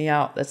balance me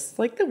out. That's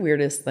like the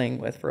weirdest thing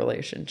with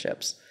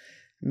relationships,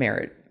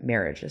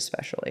 marriage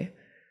especially.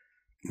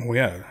 Well,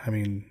 yeah. I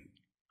mean,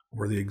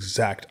 we're the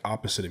exact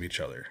opposite of each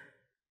other.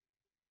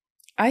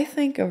 I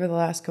think over the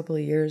last couple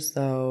of years,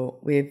 though,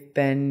 we've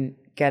been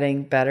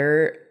getting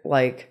better.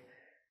 Like,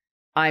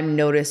 I'm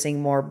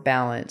noticing more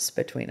balance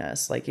between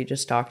us. Like you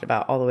just talked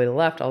about, all the way to the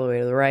left, all the way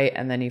to the right,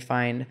 and then you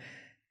find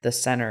the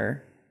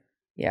center.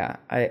 Yeah,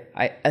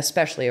 I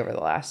especially over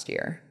the last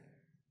year.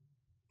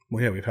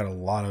 Well, yeah, we've had a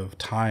lot of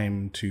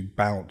time to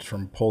bounce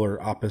from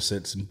polar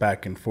opposites and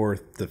back and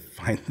forth to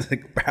find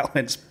the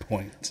balance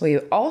point. We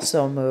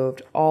also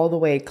moved all the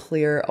way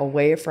clear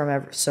away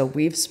from so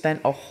we've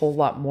spent a whole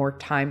lot more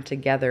time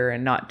together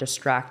and not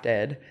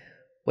distracted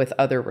with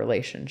other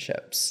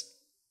relationships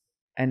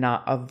and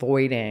not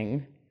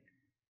avoiding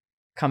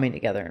coming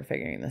together and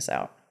figuring this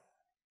out.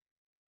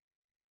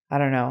 I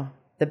don't know.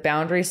 The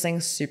boundaries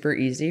thing's super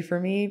easy for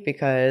me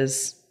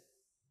because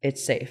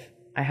it's safe.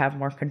 I have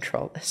more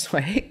control this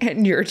way.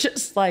 And you're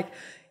just like,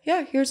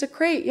 yeah, here's a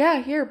crate.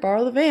 Yeah, here,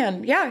 borrow the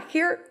van. Yeah,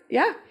 here.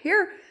 Yeah,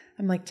 here.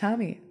 I'm like,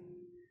 Tommy,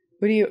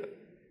 what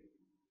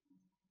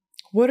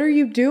are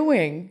you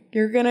doing?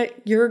 You're gonna,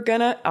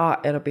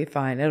 it'll be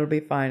fine. It'll be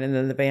fine. And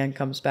then the van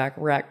comes back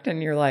wrecked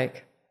and you're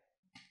like.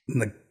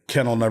 And the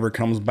kennel never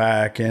comes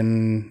back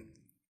and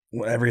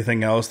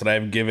everything else that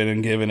I've given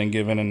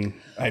and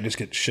I just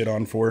get shit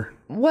on for.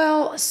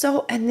 Well,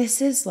 so, and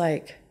this is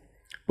like.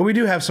 But we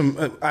do have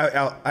some,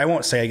 I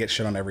won't say I get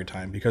shit on every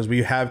time because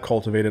we have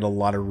cultivated a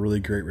lot of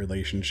really great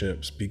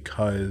relationships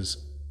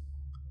because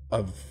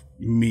of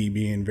me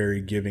being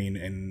very giving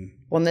and.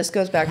 Well, and this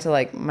goes back to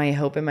like my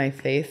hope and my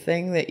faith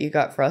thing that you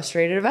got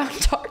frustrated about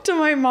and talked to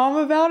my mom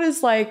about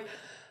is like,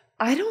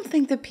 I don't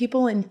think that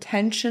people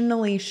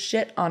intentionally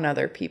shit on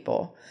other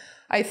people.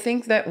 I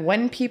think that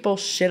when people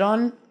shit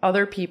on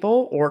other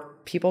people or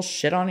people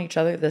shit on each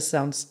other, this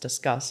sounds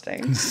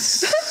disgusting.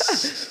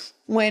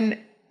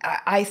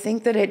 I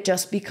think that it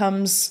just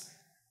becomes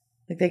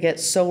like they get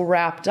so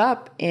wrapped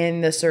up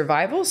in the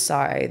survival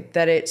side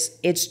that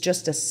it's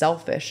just a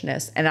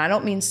selfishness. And I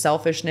don't mean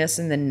selfishness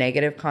in the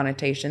negative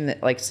connotation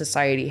that like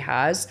society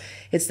has.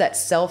 It's that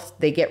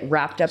they get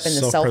wrapped up in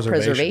the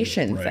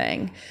self-preservation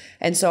thing.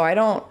 And so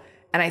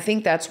I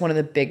think that's one of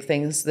the big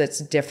things that's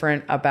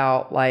different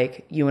about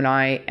like you and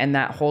I and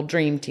that whole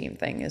dream team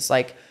thing is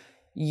like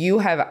you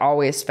have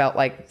always felt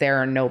like there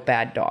are no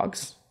bad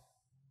dogs.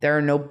 There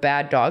are no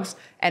bad dogs.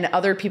 And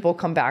other people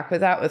come back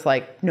with that with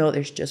like, no,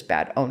 there's just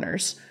bad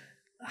owners.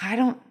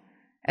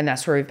 And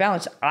that's where we've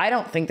balanced. I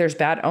don't think there's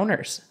bad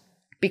owners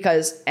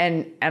because,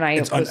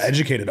 it's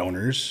uneducated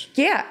owners.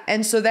 Yeah.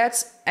 And so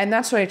that's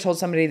what I told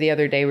somebody the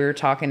other day. We were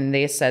talking and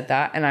they said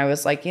that. And I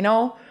was like,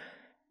 the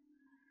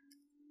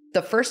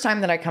first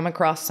time that I come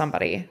across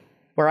somebody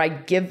where I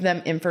give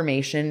them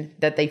information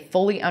that they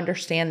fully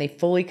understand, they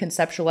fully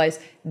conceptualize,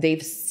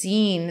 they've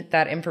seen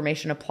that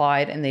information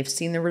applied and they've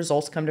seen the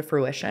results come to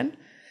fruition.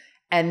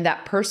 And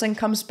that person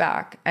comes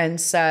back and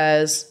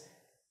says,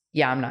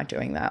 yeah, I'm not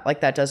doing that.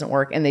 Like that doesn't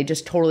work. And they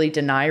just totally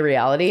deny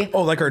reality.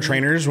 Oh, like our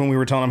trainers when we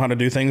were telling them how to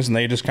do things and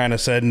they just kind of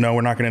said, no,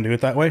 we're not going to do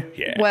it that way.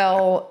 Yeah.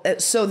 Well,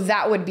 so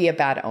that would be a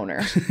bad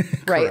owner,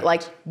 right?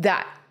 Like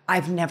that.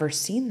 I've never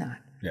seen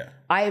that. Yeah.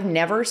 I have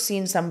never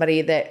seen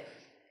somebody that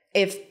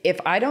if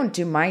I don't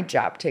do my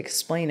job to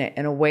explain it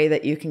in a way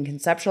that you can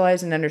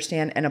conceptualize and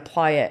understand and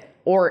apply it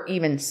or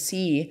even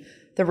see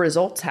the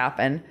results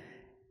happen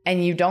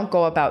and you don't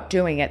go about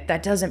doing it,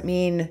 that doesn't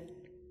mean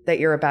that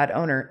you're a bad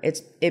owner.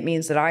 It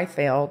means that I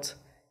failed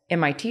in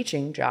my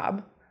teaching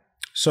job.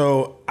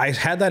 So I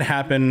had that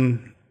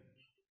happen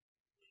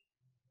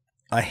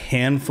a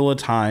handful of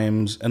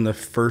times in the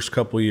first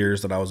couple of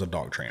years that I was a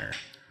dog trainer,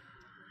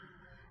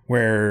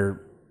 where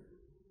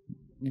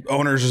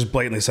owners just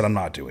blatantly said, I'm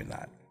not doing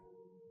that.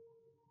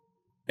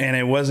 And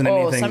it wasn't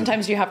anything.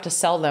 Sometimes you have to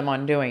sell them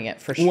on doing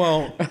it for sure.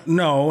 Well,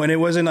 no. And it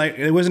wasn't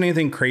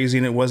anything crazy.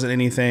 And it wasn't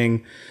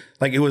anything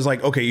like, it was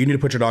like, okay, you need to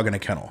put your dog in a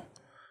kennel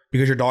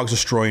because your dog's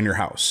destroying your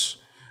house.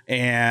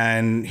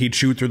 And he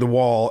chewed through the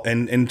wall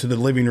and into the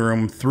living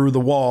room through the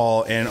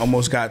wall and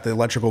almost got the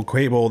electrical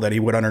cable that he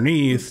went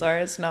underneath.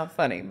 Sorry, it's not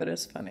funny, but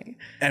it's funny.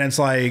 And it's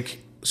like,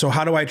 so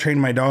how do I train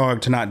my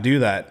dog to not do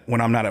that when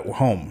I'm not at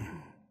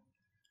home?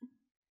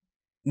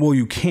 Well,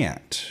 you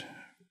can't,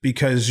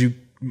 because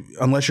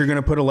unless you're going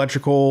to put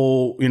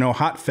electrical,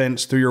 hot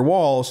fence through your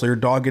wall so your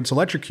dog gets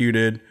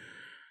electrocuted,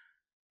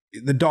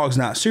 the dog's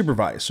not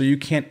supervised. So you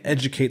can't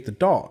educate the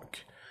dog.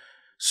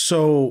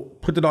 So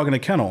put the dog in a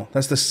kennel.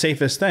 That's the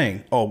safest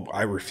thing. Oh,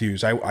 I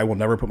refuse. I will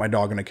never put my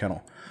dog in a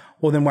kennel.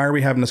 Well, then why are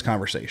we having this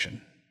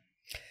conversation?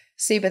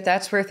 See, but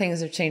that's where things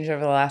have changed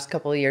over the last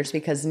couple of years,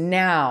 because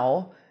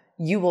now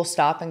you will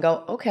stop and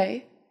go,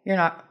 okay, you're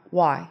not.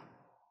 Why?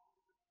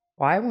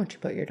 Why won't you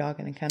put your dog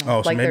in a kennel?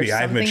 Oh, so maybe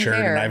I've matured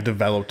and I've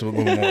developed a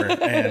little more,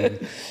 and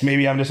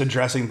maybe I'm just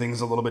addressing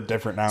things a little bit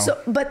different now. So,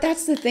 but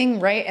that's the thing,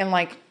 right? And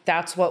like,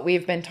 that's what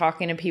we've been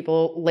talking to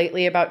people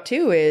lately about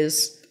too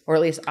is, or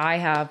at least I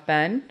have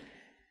been.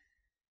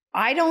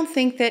 I don't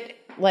think that,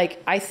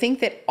 I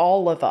think that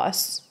all of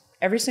us,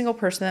 every single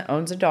person that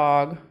owns a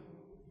dog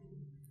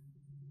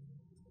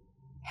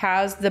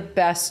has the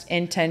best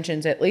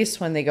intentions, at least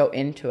when they go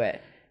into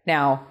it.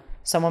 Now,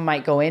 someone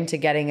might go into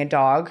getting a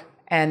dog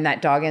and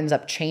that dog ends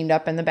up chained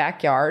up in the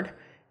backyard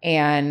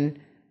and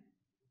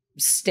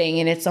staying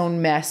in its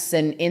own mess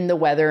and in the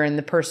weather, and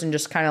the person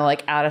just kind of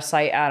like out of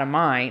sight, out of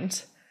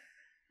mind.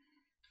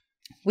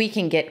 We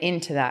can get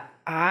into that.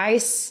 I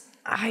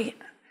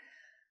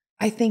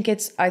think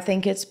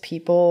it's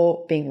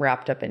people being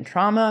wrapped up in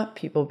trauma,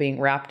 people being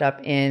wrapped up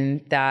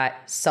in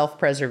that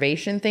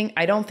self-preservation thing.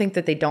 I don't think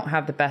that they don't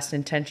have the best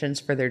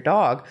intentions for their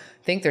dog.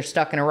 I think they're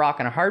stuck in a rock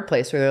and a hard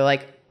place where they're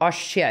like, oh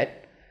shit,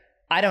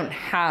 I don't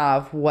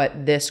have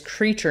what this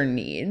creature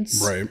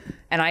needs. Right.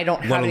 And I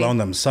don't have let alone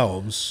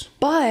themselves.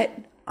 But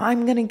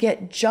I'm going to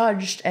get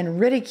judged and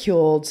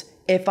ridiculed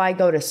if I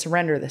go to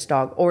surrender this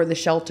dog, or the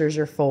shelters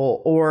are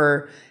full,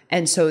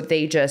 and so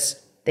they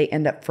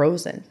end up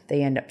frozen.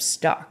 They end up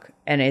stuck.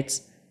 And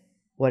it's,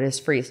 what is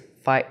freeze?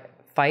 Fight,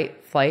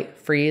 flight,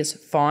 freeze,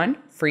 fawn.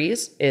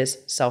 Freeze is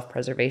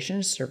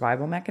self-preservation,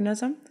 survival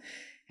mechanism.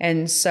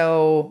 And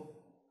so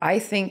I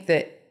think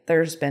that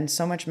there's been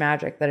so much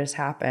magic that has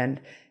happened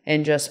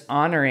in just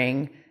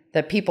honoring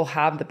that people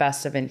have the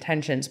best of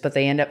intentions, but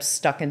they end up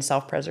stuck in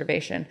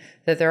self-preservation,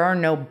 that there are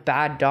no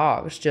bad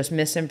dogs, just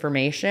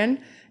misinformation,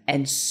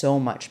 and so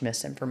much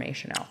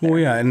misinformation out there. Well,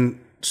 yeah. And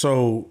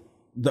so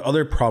the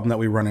other problem that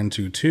we run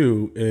into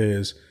too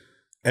is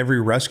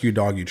every rescue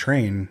dog you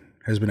train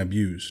has been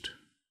abused.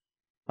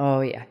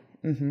 Oh, yeah.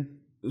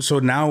 Mm-hmm. So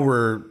now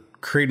we're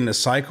creating a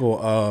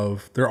cycle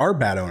of there are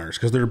bad owners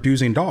because they're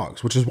abusing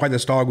dogs, which is why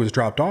this dog was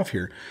dropped off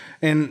here.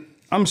 And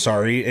I'm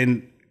sorry,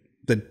 in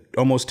the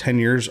almost 10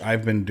 years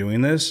I've been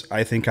doing this,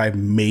 I think I've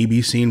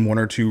maybe seen one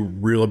or two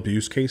real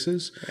abuse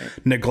cases.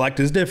 Right. Neglect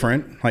is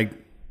different, like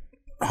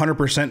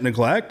 100%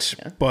 neglect,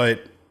 yeah,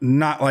 but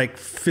not like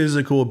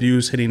physical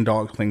abuse, hitting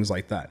dogs, things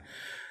like that.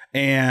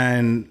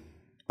 And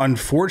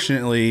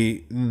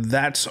unfortunately,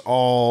 that's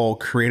all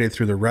created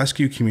through the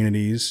rescue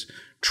communities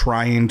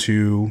trying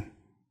to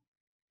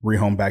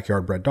rehome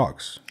backyard bred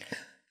dogs.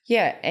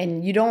 Yeah,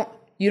 and you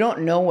don't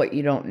know what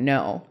you don't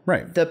know.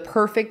 Right. The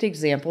perfect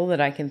example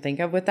that I can think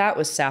of with that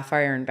was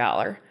Sapphire and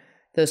Valor.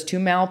 Those two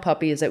male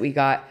puppies that we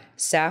got.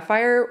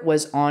 Sapphire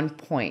was on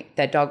point.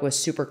 That dog was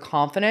super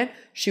confident.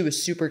 She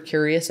was super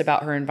curious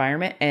about her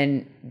environment,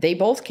 and they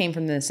both came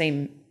from the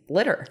same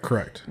litter.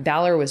 Correct.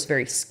 Valor was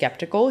very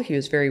skeptical. He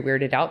was very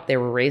weirded out. They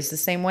were raised the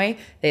same way.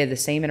 They had the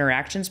same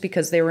interactions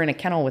because they were in a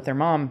kennel with their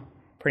mom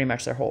pretty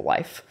much their whole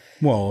life.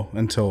 Well,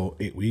 until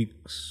 8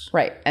 weeks.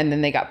 Right. And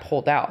then they got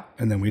pulled out.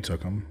 And then we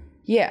took them.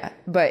 Yeah.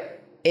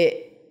 But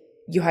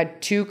you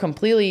had two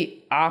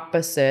completely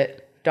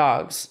opposite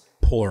dogs.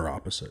 Polar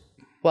opposite.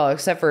 Well,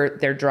 except for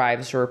their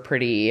drives were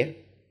pretty,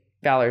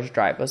 Valor's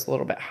drive was a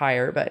little bit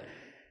higher, but,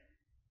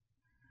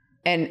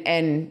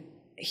 and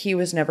he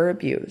was never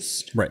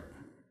abused. Right.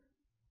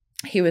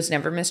 He was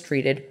never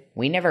mistreated.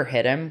 We never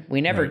hit him.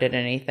 We never did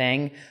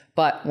anything.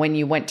 But when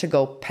you went to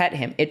go pet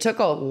him, it took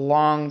a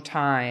long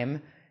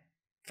time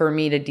for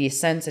me to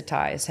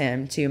desensitize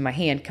him to my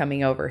hand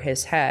coming over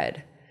his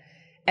head.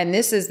 And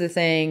this is the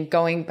thing,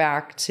 going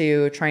back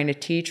to trying to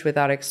teach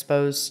without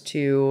exposed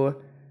to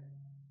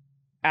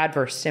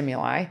adverse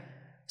stimuli.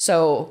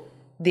 So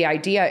the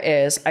idea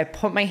is I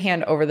put my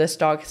hand over this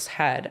dog's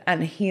head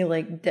and he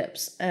like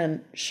dips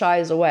and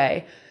shies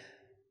away.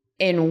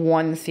 In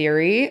one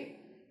theory,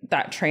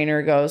 that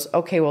trainer goes,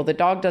 okay, well, the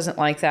dog doesn't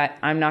like that.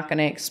 I'm not going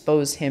to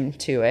expose him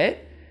to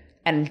it.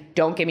 And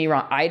don't get me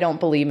wrong, I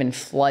don't believe in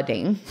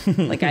flooding.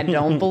 Like, I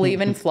don't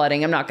believe in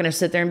flooding. I'm not going to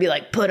sit there and be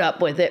like, put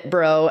up with it,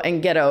 bro,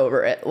 and get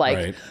over it.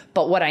 Like,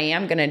 but what I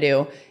am going to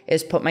do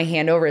is put my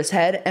hand over his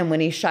head. And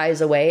when he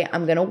shies away,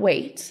 I'm going to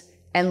wait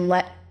and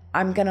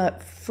I'm going to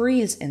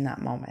freeze in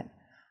that moment.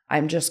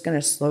 I'm just going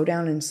to slow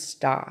down and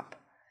stop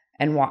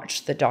and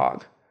watch the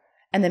dog.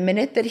 And the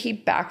minute that he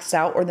backs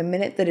out, or the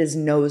minute that his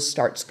nose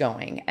starts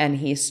going and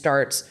he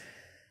starts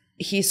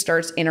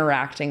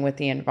interacting with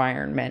the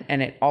environment,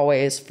 and it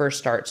always first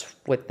starts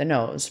with the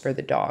nose for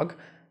the dog.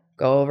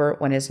 Go over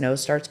when his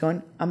nose starts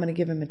going, I'm going to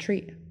give him a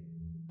treat.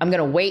 I'm going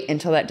to wait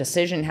until that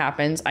decision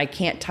happens. I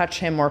can't touch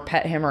him or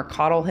pet him or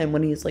coddle him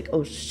when he's like,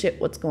 oh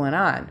shit, what's going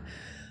on?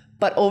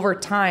 But over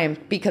time,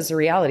 because the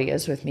reality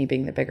is with me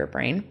being the bigger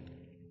brain,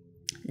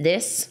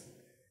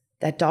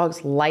 that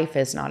dog's life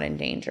is not in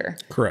danger.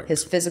 Correct.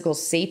 His physical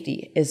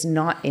safety is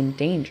not in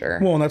danger.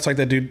 Well, and that's like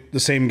that dude,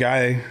 the same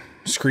guy,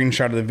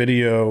 screenshot of the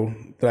video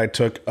that I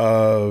took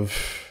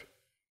of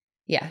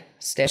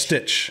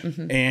Stitch.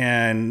 Mm-hmm.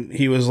 And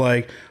he was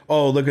like,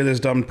 oh, look at this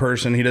dumb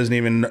person. He doesn't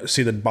even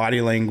see the body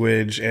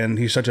language and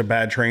he's such a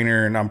bad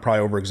trainer. And I'm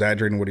probably over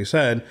exaggerating what he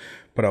said,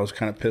 but I was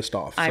kind of pissed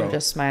off. I'm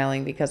just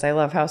smiling because I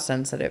love how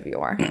sensitive you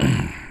are.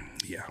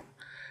 Yeah.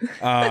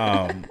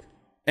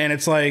 And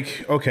it's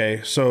like,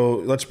 okay, so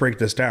let's break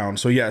this down.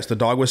 So yes, the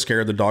dog was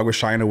scared. The dog was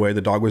shying away.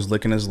 The dog was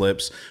licking his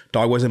lips.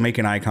 Dog wasn't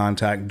making eye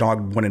contact.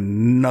 Dog wanted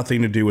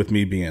nothing to do with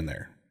me being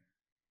there.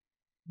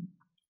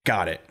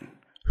 Got it.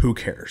 Who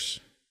cares?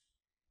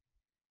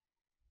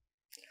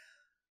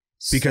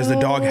 Because the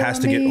dog has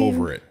to get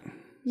over it.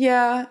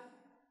 Yeah.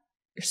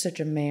 You're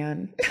such a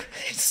man.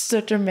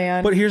 Such a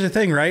man. But here's the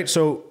thing, right?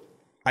 So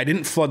I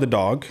didn't flood the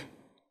dog.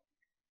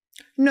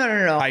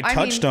 No. I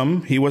touched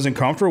him. He wasn't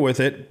comfortable with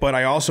it, but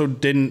I also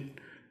didn't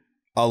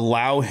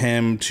allow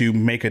him to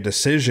make a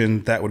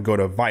decision that would go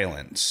to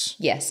violence.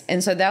 Yes.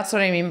 And so that's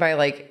what I mean by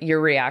like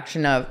your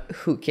reaction of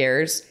who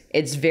cares?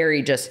 It's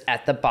very just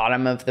at the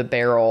bottom of the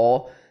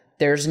barrel.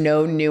 There's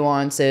no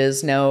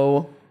nuances,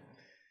 and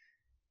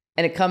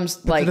it comes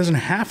but like, it doesn't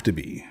have to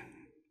be.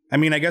 I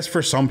mean, I guess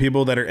for some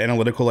people that are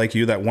analytical like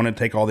you that want to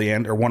take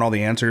want all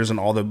the answers and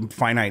all the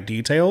finite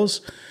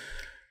details,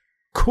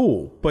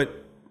 cool.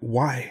 But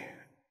why?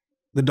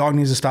 The dog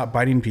needs to stop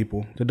biting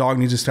people. The dog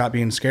needs to stop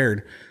being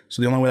scared.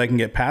 So the only way I can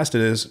get past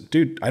it is,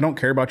 dude, I don't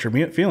care about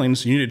your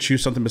feelings. You need to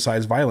choose something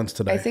besides violence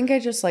today. I think I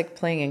just like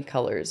playing in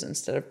colors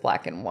instead of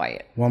black and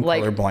white. Well, I'm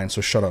colorblind,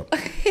 so shut up.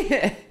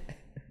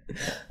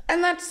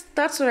 And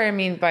that's what I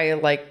mean by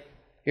like,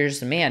 you're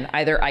just a man.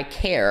 Either I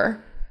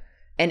care,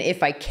 and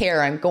if I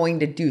care, I'm going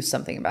to do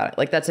something about it.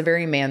 Like, that's a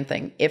very man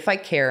thing. If I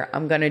care,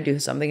 I'm going to do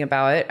something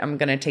about it. I'm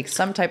going to take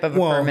some type of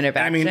affirmative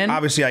action. I mean,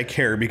 obviously I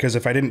care, because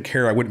if I didn't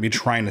care, I wouldn't be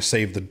trying to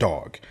save the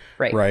dog.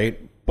 Right.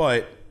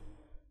 But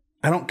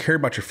I don't care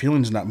about your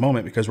feelings in that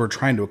moment because we're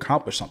trying to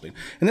accomplish something.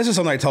 And this is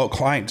something I tell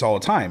clients all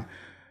the time.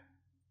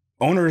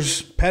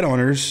 Pet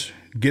owners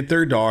get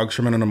their dogs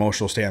from an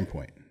emotional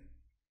standpoint.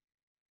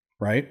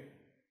 Right?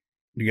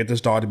 You get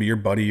this dog to be your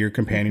buddy, your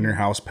companion, your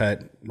house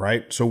pet,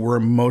 right? So we're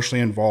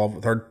emotionally involved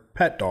with our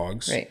pet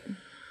dogs. Right.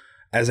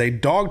 As a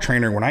dog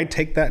trainer, when I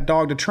take that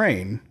dog to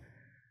train,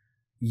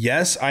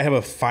 yes, I have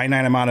a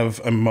finite amount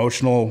of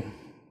emotional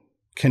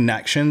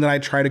connection that I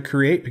try to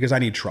create because I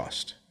need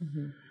trust.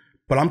 Mm-hmm.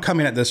 But I'm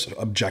coming at this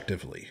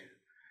objectively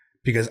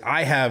because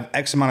I have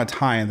X amount of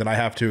time that I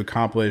have to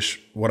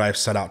accomplish what I've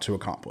set out to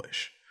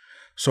accomplish.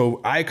 So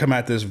I come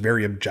at this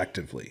very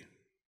objectively.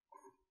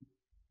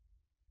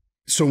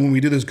 So when we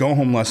do this go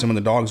home lesson, when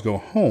the dogs go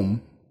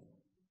home,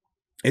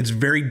 it's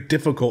very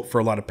difficult for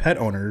a lot of pet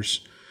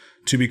owners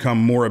to become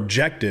more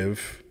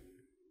objective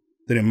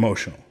than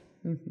emotional.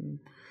 Mm-hmm.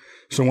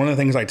 So one of the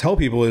things I tell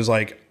people is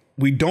like,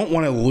 we don't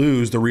want to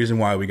lose the reason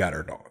why we got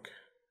our dog,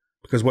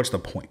 because what's the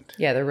point?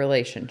 Yeah. The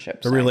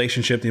relationship,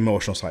 the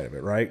emotional side of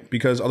it. Right.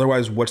 Because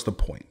otherwise, what's the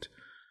point?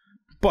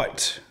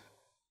 But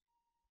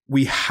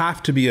we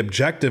have to be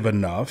objective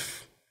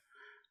enough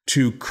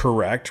to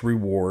correct,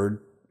 reward,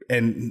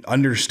 and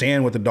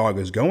understand what the dog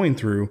is going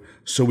through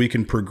so we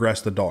can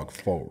progress the dog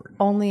forward.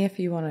 Only if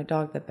you want a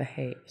dog that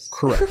behaves.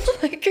 Correct.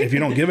 If you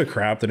don't give a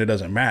crap, then it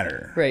doesn't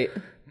matter. Right.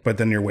 But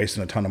then you're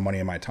wasting a ton of money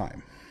and my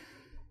time.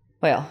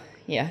 Well,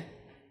 yeah.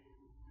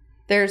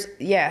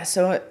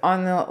 So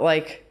on the,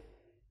 like,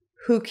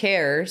 who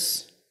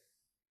cares?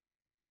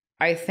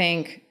 I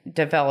think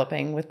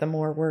developing with the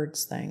more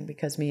words thing,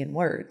 because me and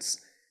words,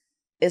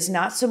 is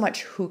not so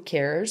much who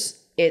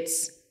cares.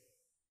 It's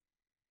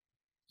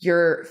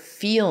your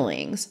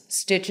feelings,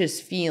 Stitch's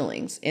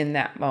feelings in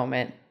that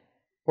moment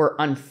were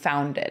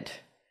unfounded.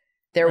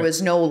 There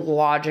was no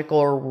logical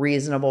or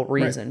reasonable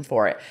reason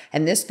for it.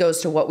 And this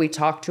goes to what we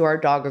talk to our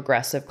dog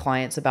aggressive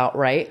clients about,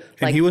 right?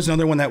 And like, he was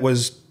another one that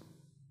was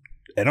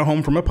at a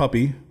home from a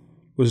puppy,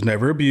 was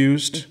never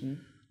abused,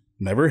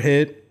 never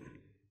hit,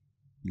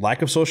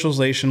 lack of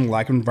socialization,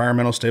 lack of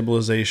environmental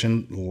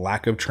stabilization,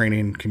 lack of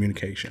training,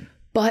 communication.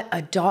 But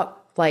a dog,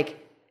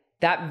 like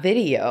that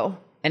video,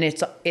 and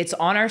it's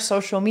on our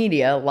social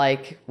media.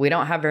 Like, we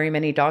don't have very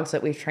many dogs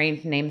that we've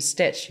trained named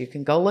Stitch. You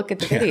can go look at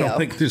the video. I don't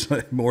think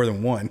there's more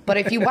than one. But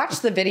if you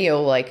watch the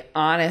video, like,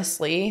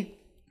 honestly,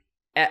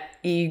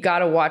 you got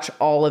to watch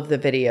all of the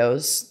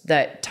videos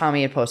that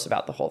Tommy had posted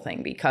about the whole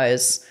thing,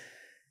 because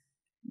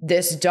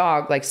this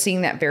dog, like,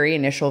 seeing that very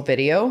initial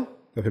video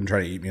of him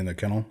trying to eat me in the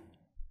kennel.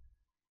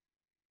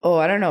 Oh,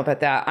 I don't know about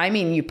that. I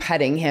mean, you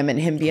petting him and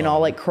him being all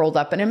like curled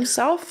up in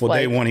himself. Well,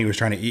 like, day one, he was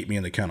trying to eat me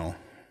in the kennel.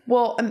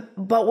 Well,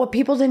 but what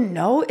people didn't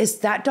know is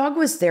that dog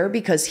was there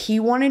because he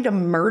wanted to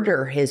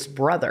murder his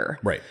brother.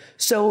 Right.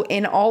 So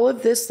in all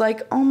of this,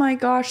 like, oh my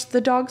gosh,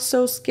 the dog's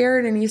so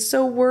scared and he's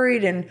so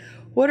worried and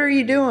what are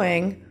you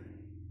doing?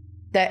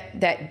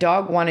 That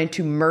dog wanted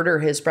to murder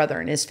his brother,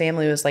 and his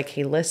family was like,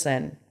 hey,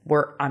 listen,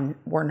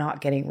 we're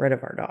not getting rid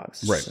of our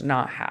dogs. Right. It's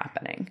not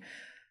happening.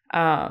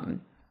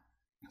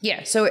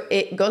 Yeah. So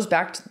it goes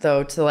back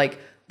to like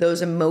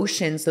those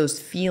emotions, those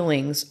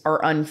feelings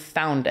are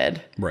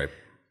unfounded. Right.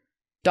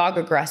 Dog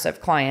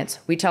aggressive clients.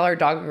 We tell our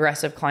dog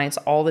aggressive clients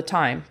all the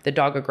time, the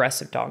dog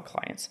aggressive dog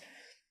clients.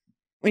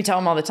 We tell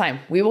them all the time,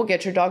 we will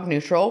get your dog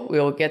neutral. We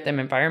will get them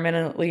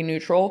environmentally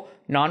neutral,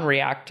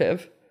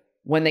 non-reactive.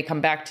 When they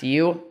come back to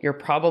you, you're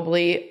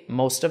probably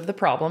most of the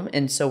problem.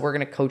 And so we're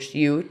going to coach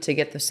you to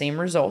get the same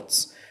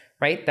results,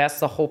 right? That's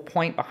the whole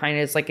point behind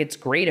it. It's like, it's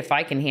great if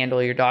I can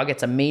handle your dog.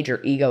 It's a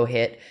major ego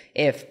hit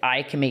if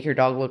I can make your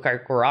dog look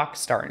like a rock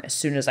star. And as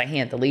soon as I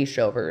hand the leash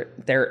over,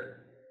 they're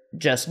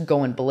just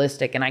going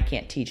ballistic, and I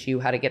can't teach you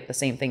how to get the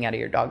same thing out of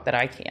your dog that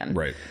I can.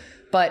 Right.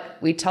 But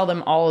we tell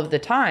them all of the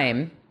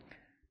time,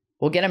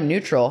 we'll get them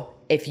neutral.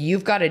 If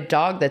you've got a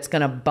dog that's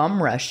going to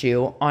bum rush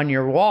you on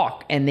your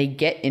walk and they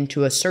get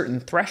into a certain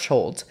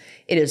threshold,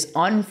 it is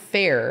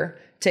unfair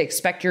to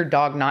expect your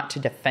dog not to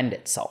defend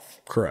itself.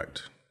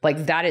 Correct.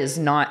 Like, that is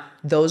not,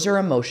 those are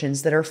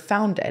emotions that are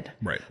founded.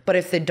 Right. But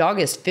if the dog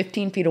is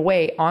 15 feet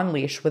away on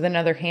leash with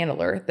another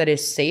handler that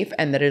is safe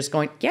and that is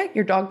going, yeah,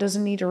 your dog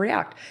doesn't need to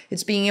react.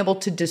 It's being able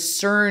to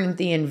discern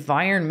the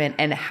environment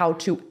and how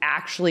to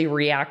actually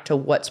react to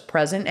what's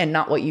present and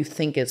not what you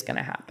think is going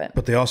to happen.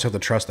 But they also have to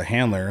trust the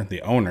handler,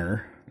 the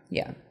owner.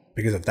 Yeah.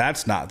 Because if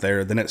that's not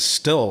there, then it's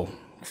still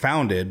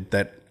founded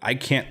that I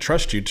can't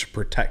trust you to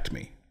protect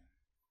me.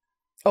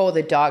 Oh,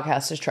 the dog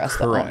has to trust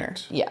Correct. the owner.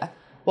 Yeah.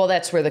 Well,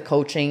 that's where the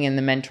coaching and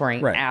the mentoring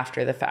Right.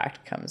 after the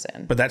fact comes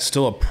in. But that's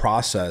still a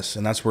process,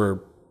 and that's where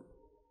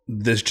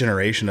this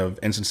generation of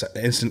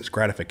instant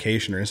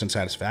gratification or instant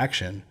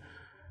satisfaction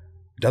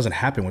doesn't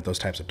happen with those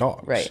types of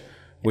dogs. Right.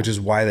 Which is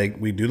why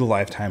we do the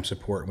lifetime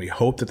support, and we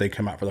hope that they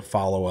come out for the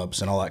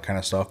follow-ups and all that kind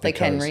of stuff. Like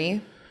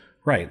Henry.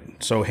 Right.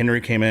 So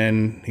Henry came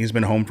in, he's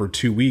been home for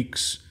 2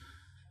 weeks,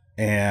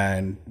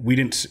 and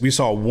we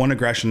saw one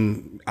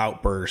aggression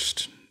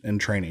outburst in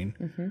training.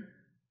 Mm-hmm.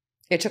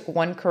 It took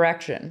one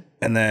correction.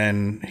 And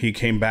then he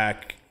came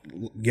back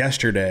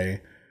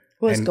yesterday.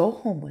 Well, his go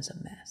home was a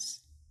mess.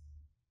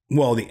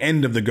 Well, the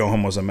end of the go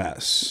home was a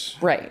mess.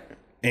 Right.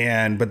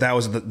 But that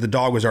was the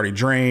dog was already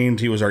drained.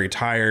 He was already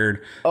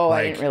tired. Oh, like,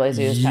 I didn't realize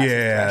he was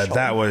past the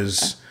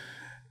threshold.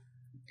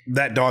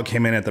 That dog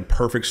came in at the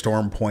perfect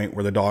storm point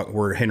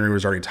where Henry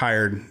was already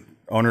tired.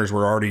 Owners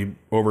were already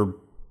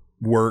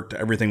overworked.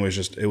 Everything was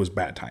it was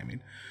bad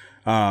timing.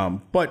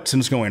 But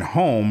since going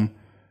home,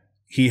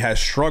 he has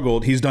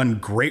struggled. He's done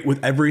great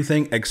with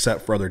everything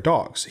except for other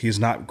dogs. He's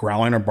not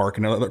growling or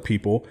barking at other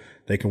people.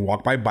 They can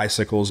walk by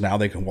bicycles now.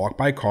 They can walk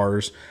by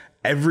cars.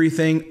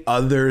 Everything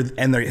other,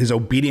 and his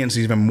obedience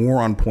is even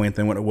more on point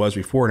than what it was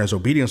before. And his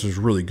obedience was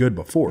really good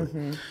before.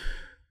 Mm-hmm.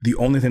 The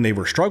only thing they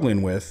were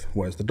struggling with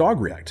was the dog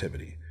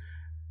reactivity,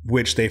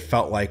 which they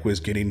felt like was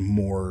getting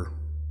more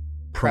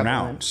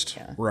pronounced,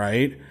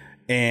 right?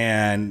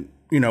 And,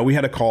 we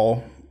had a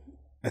call,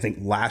 I think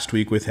last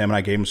week with him, and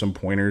I gave him some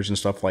pointers and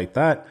stuff like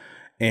that.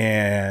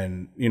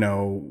 And,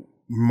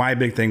 my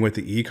big thing with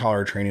the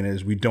e-collar training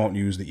is we don't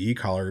use the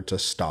e-collar to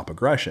stop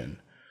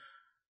aggression.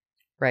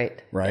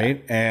 Right.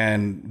 Right. Yeah.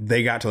 And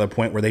they got to the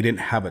point where they didn't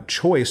have a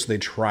choice. They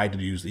tried to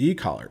use the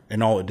e-collar,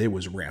 and all it did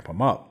was ramp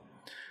them up.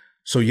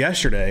 So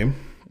yesterday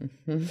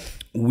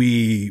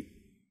we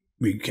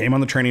we came on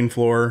the training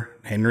floor,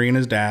 Henry and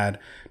his dad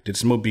did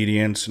some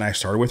obedience, and I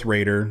started with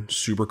Raider,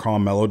 super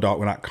calm, mellow dog.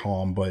 Well, not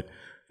calm, but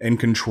in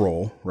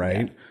control,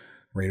 right? Yeah.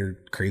 Raider,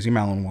 crazy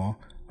Malinois.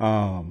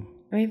 I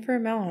mean, for a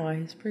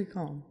Malinois, he's pretty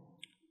calm.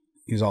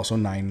 He's also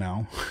 9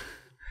 now.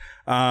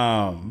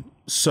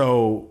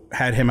 So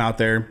had him out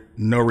there,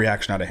 no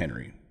reaction out of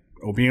Henry.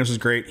 Obedience was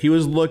great. He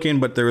was looking,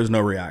 but there was no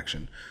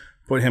reaction.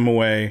 Put him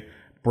away,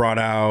 brought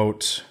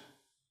out,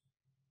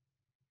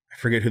 I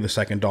forget who the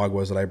second dog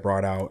was that I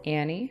brought out.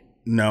 Annie?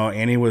 No,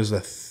 Annie was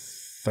the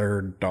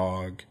third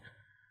dog.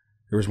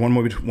 There was one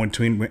more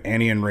between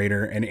Annie and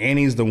Raider, and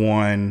Annie's the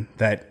one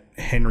that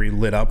Henry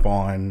lit up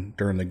on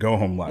during the go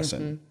home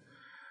lesson. Mm-hmm.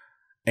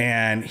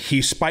 And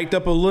he spiked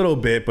up a little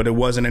bit, but it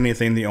wasn't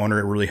anything the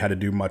owner really had to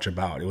do much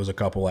about. It was a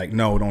couple like,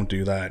 no, don't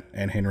do that.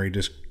 And Henry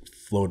just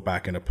flowed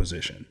back into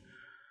position.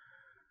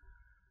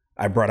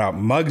 I brought out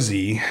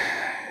Muggsy.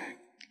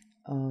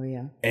 Oh,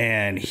 yeah.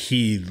 And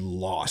he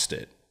lost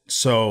it.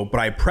 So,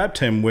 but I prepped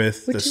him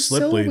with the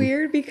slip lead. Which is so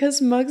weird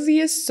because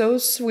Muggsy is so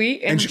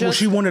sweet. And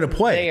she wanted to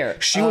play. There.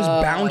 She was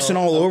bouncing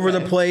all over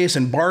the place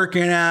and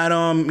barking at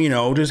him,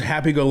 just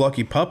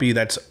happy-go-lucky puppy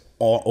that's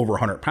all over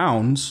 100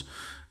 pounds.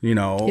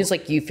 He's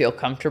like, you feel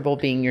comfortable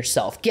being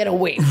yourself. Get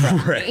away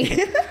from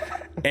me.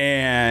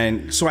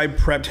 And so I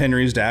prepped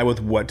Henry's dad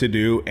with what to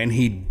do, and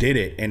he did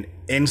it. And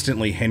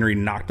instantly, Henry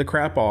knocked the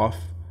crap off,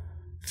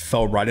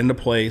 fell right into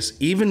place,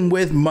 even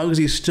with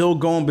Muggsy still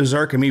going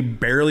berserk and me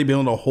barely being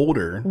able to hold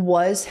her.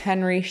 Was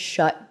Henry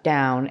shut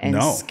down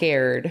and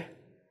scared?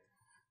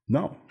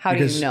 No. How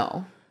do you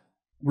know?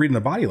 Reading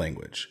the body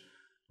language,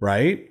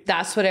 right?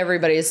 That's what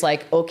everybody's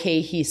like,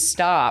 okay, he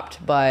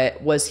stopped,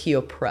 but was he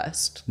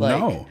oppressed?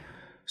 No.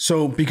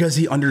 So, because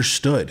he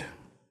understood,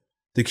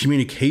 the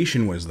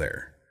communication was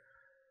there,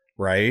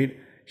 right?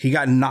 He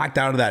got knocked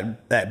out of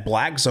that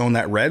black zone,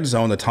 that red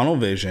zone, the tunnel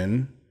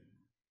vision,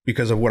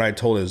 because of what I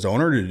told his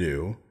owner to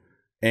do.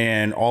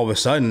 And all of a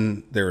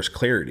sudden, there was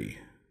clarity.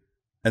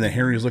 And then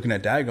Henry was looking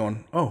at dad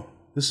going, oh,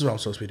 this is what I'm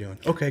supposed to be doing.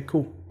 Okay,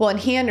 cool. Well, and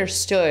he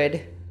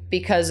understood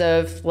because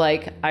of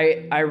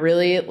I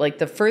really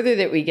the further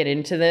that we get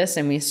into this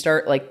and we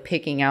start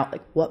picking out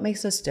what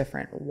makes us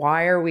different.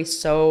 Why are we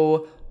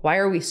so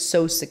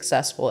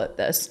successful at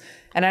this?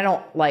 And I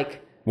don't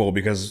well,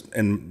 because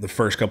in the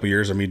first couple of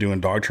years of me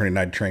doing dog training,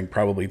 I'd trained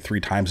probably 3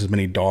 times as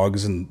many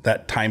dogs in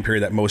that time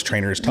period that most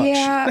trainers touch.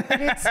 Yeah,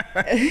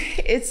 but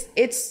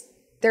it's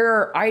there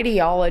are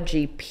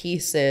ideology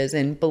pieces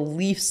and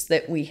beliefs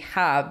that we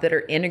have that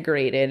are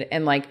integrated,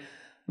 and we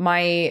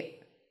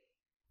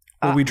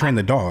train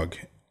the dog.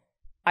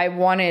 I've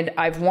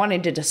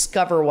wanted to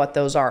discover what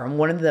those are, and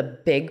one of the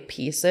big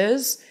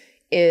pieces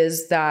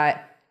is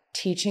that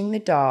teaching the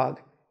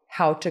dog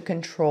how to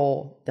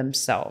control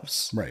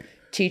themselves. Right.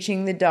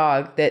 Teaching the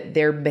dog that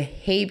their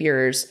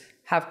behaviors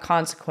have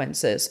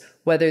consequences,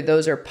 whether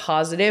those are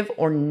positive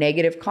or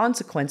negative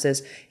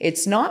consequences.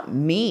 It's not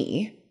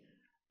me.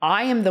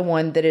 I am the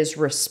one that is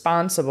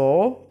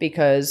responsible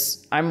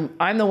because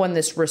I'm the one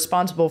that's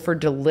responsible for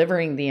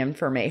delivering the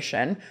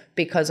information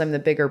because I'm the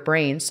bigger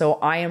brain. So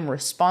I am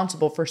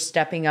responsible for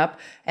stepping up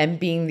and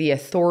being the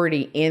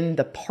authority in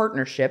the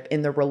partnership,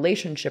 in the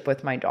relationship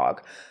with my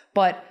dog.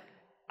 But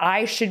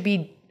I should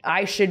be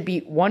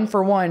one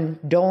for one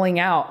doling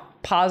out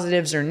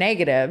positives or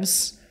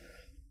negatives,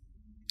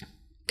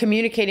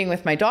 communicating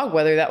with my dog,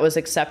 whether that was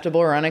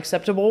acceptable or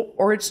unacceptable,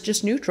 or it's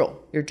just neutral.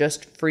 You're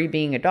just free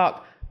being a dog.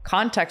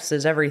 Context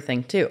is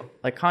everything too.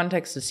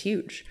 Context is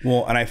huge.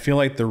 Well, and I feel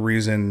like the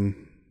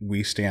reason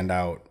we stand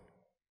out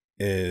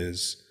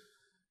is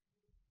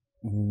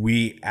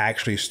we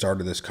actually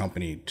started this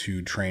company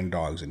to train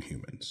dogs and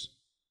humans.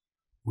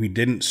 We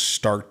didn't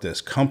start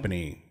this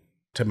company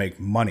to make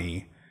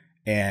money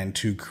and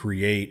to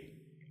create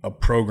a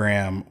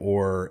program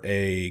or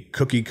a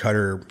cookie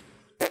cutter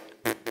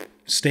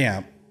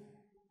stamp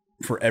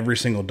for every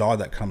single dog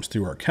that comes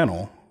through our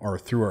kennel or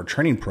through our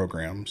training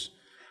programs.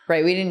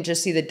 Right. We didn't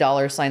just see the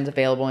dollar signs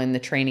available in the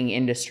training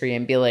industry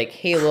and be like,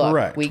 hey, look,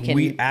 correct.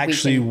 We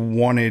actually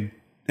wanted,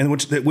 and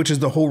which is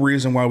the whole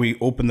reason why we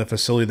opened the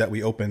facility that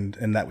we opened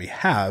and that we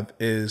have,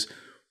 is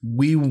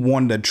we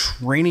wanted a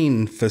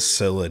training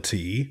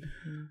facility,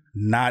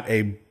 not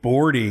a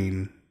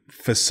boarding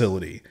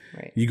facility.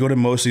 Right. You go to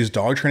most of these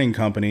dog training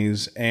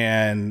companies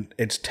and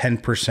it's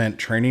 10%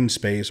 training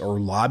space or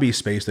lobby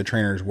space the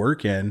trainers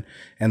work in,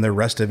 and the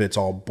rest of it's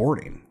all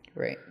boarding.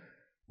 Right.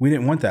 We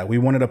didn't want that. We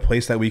wanted a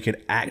place that we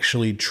could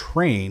actually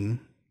train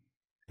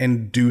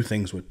and do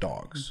things with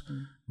dogs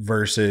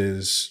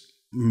versus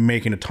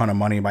making a ton of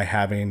money by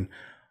having,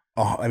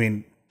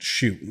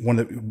 one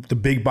of the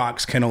big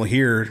box kennel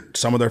here,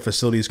 some of their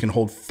facilities can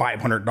hold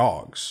 500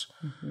 dogs.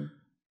 Mm-hmm.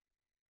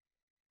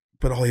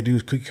 But all they do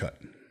is cookie cut.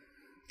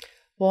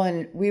 Well,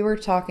 and we were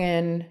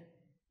talking,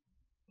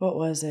 what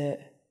was it?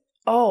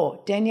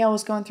 Oh, Danielle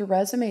was going through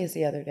resumes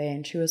the other day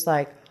and she was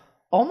like,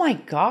 oh my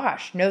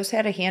gosh, knows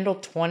how to handle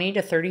 20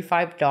 to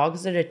 35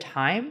 dogs at a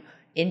time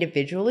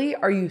individually.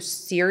 Are you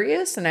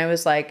serious? And I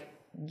was like,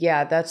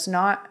 yeah, that's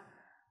not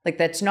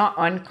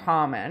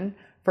uncommon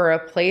For a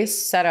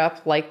place set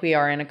up like we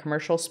are in a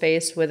commercial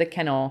space with a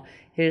kennel,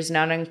 it is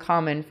not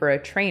uncommon for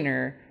a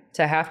trainer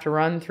to have to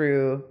run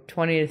through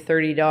 20 to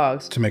 30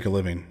 dogs. To make a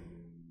living.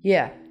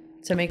 Yeah.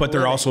 To make But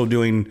they're also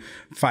doing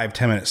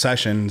 5-10 minute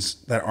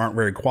sessions that aren't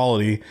very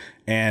quality,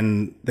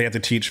 and they have to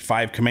teach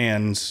 5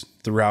 commands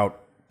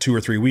throughout 2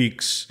 or 3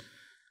 weeks.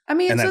 I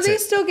mean, so they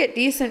still get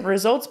decent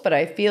results, but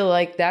I feel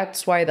like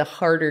that's why the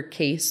harder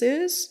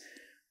cases,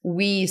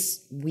 we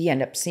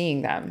end up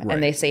seeing them. Right.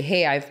 And they say,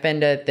 hey, I've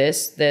been to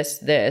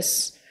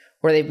this,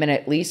 or they've been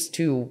at least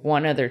to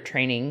one other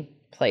training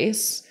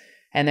place.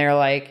 And they're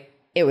like,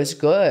 it was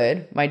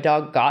good. My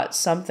dog got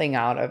something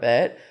out of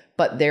it,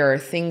 but there are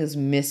things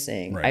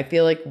missing. Right. I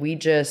feel like we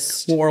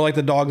just... Well, or like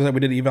the dogs that we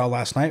did eval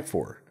last night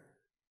for.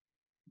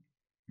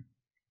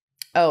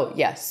 Oh,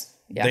 yes.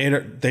 Yeah.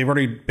 They've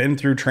already been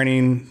through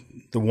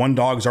training. The one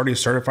dog's already a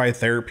certified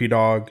therapy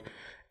dog.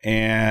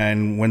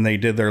 And when they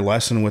did their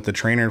lesson with the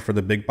trainer for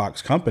the big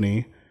box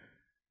company,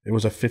 it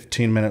was a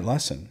 15-minute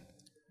lesson.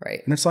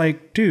 Right. And it's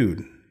like,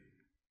 dude,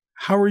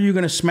 how are you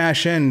going to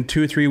smash in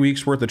 2 or 3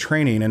 weeks worth of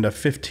training into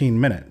 15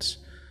 minutes?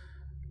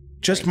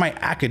 Just my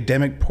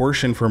academic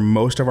portion for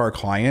most of our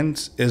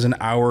clients is an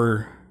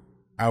hour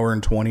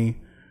and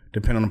 20,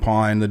 depending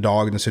upon the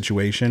dog and the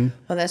situation.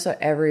 Well, that's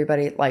what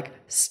everybody, like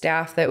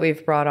staff that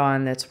we've brought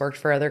on that's worked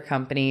for other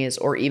companies,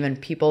 or even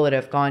people that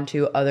have gone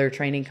to other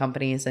training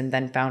companies and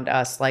then found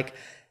us, like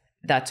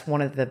that's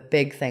one of the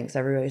big things.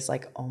 Everybody's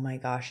like, oh my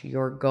gosh,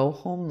 your go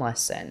home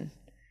lesson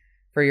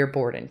for your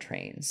board and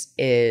trains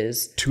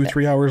is 2 or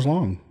 3 hours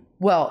long.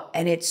 Well,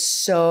 and it's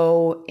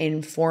so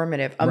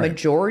informative. A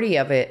majority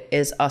of it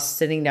is us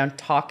sitting down,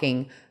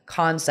 talking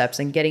concepts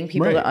and getting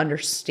people to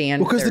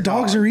understand. Well, because the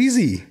dogs are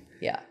easy.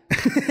 Yeah.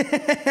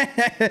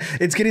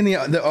 It's getting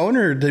the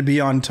owner to be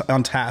on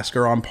task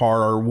or on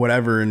par or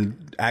whatever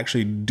and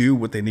actually do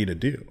what they need to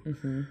do.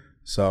 Mm-hmm.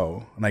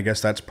 So, and I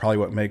guess that's probably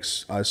what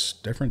makes us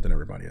different than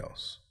everybody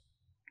else.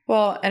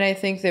 Well, and I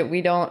think that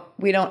we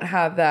don't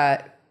have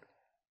that.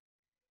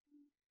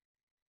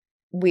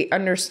 We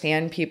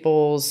understand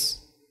people's...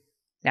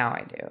 Now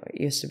I do.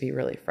 It used to be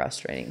really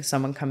frustrating.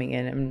 Someone coming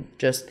in and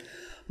just,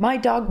 my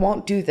dog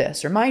won't do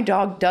this or my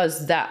dog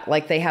does that.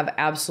 Like they have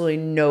absolutely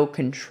no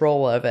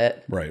control of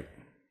it. Right.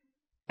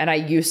 And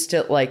it used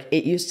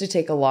to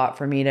take a lot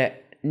for me to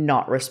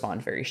not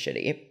respond very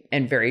shitty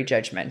and very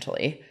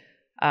judgmentally.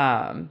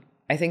 I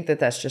think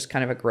that that's just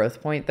kind of a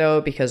growth point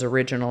though, because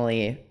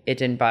originally it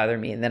didn't bother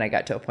me. And then I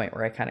got to a point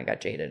where I kind of got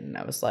jaded and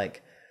I was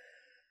like,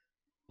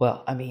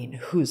 well, I mean,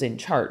 who's in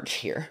charge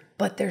here?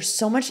 But there's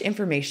so much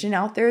information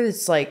out there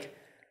that's like,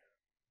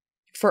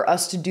 for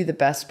us to do the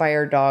best by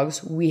our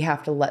dogs, we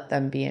have to let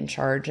them be in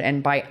charge.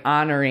 And by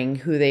honoring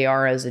who they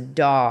are as a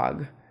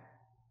dog,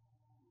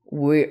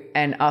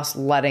 and us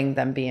letting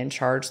them be in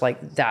charge,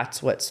 like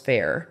that's what's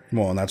fair.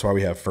 Well, and that's why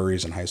we have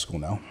furries in high school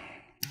now.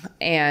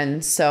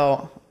 And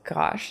so,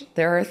 gosh,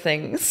 there are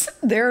things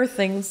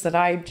that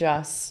I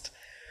just...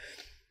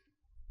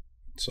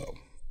 So,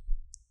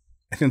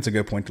 I think it's a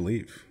good point to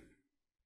leave.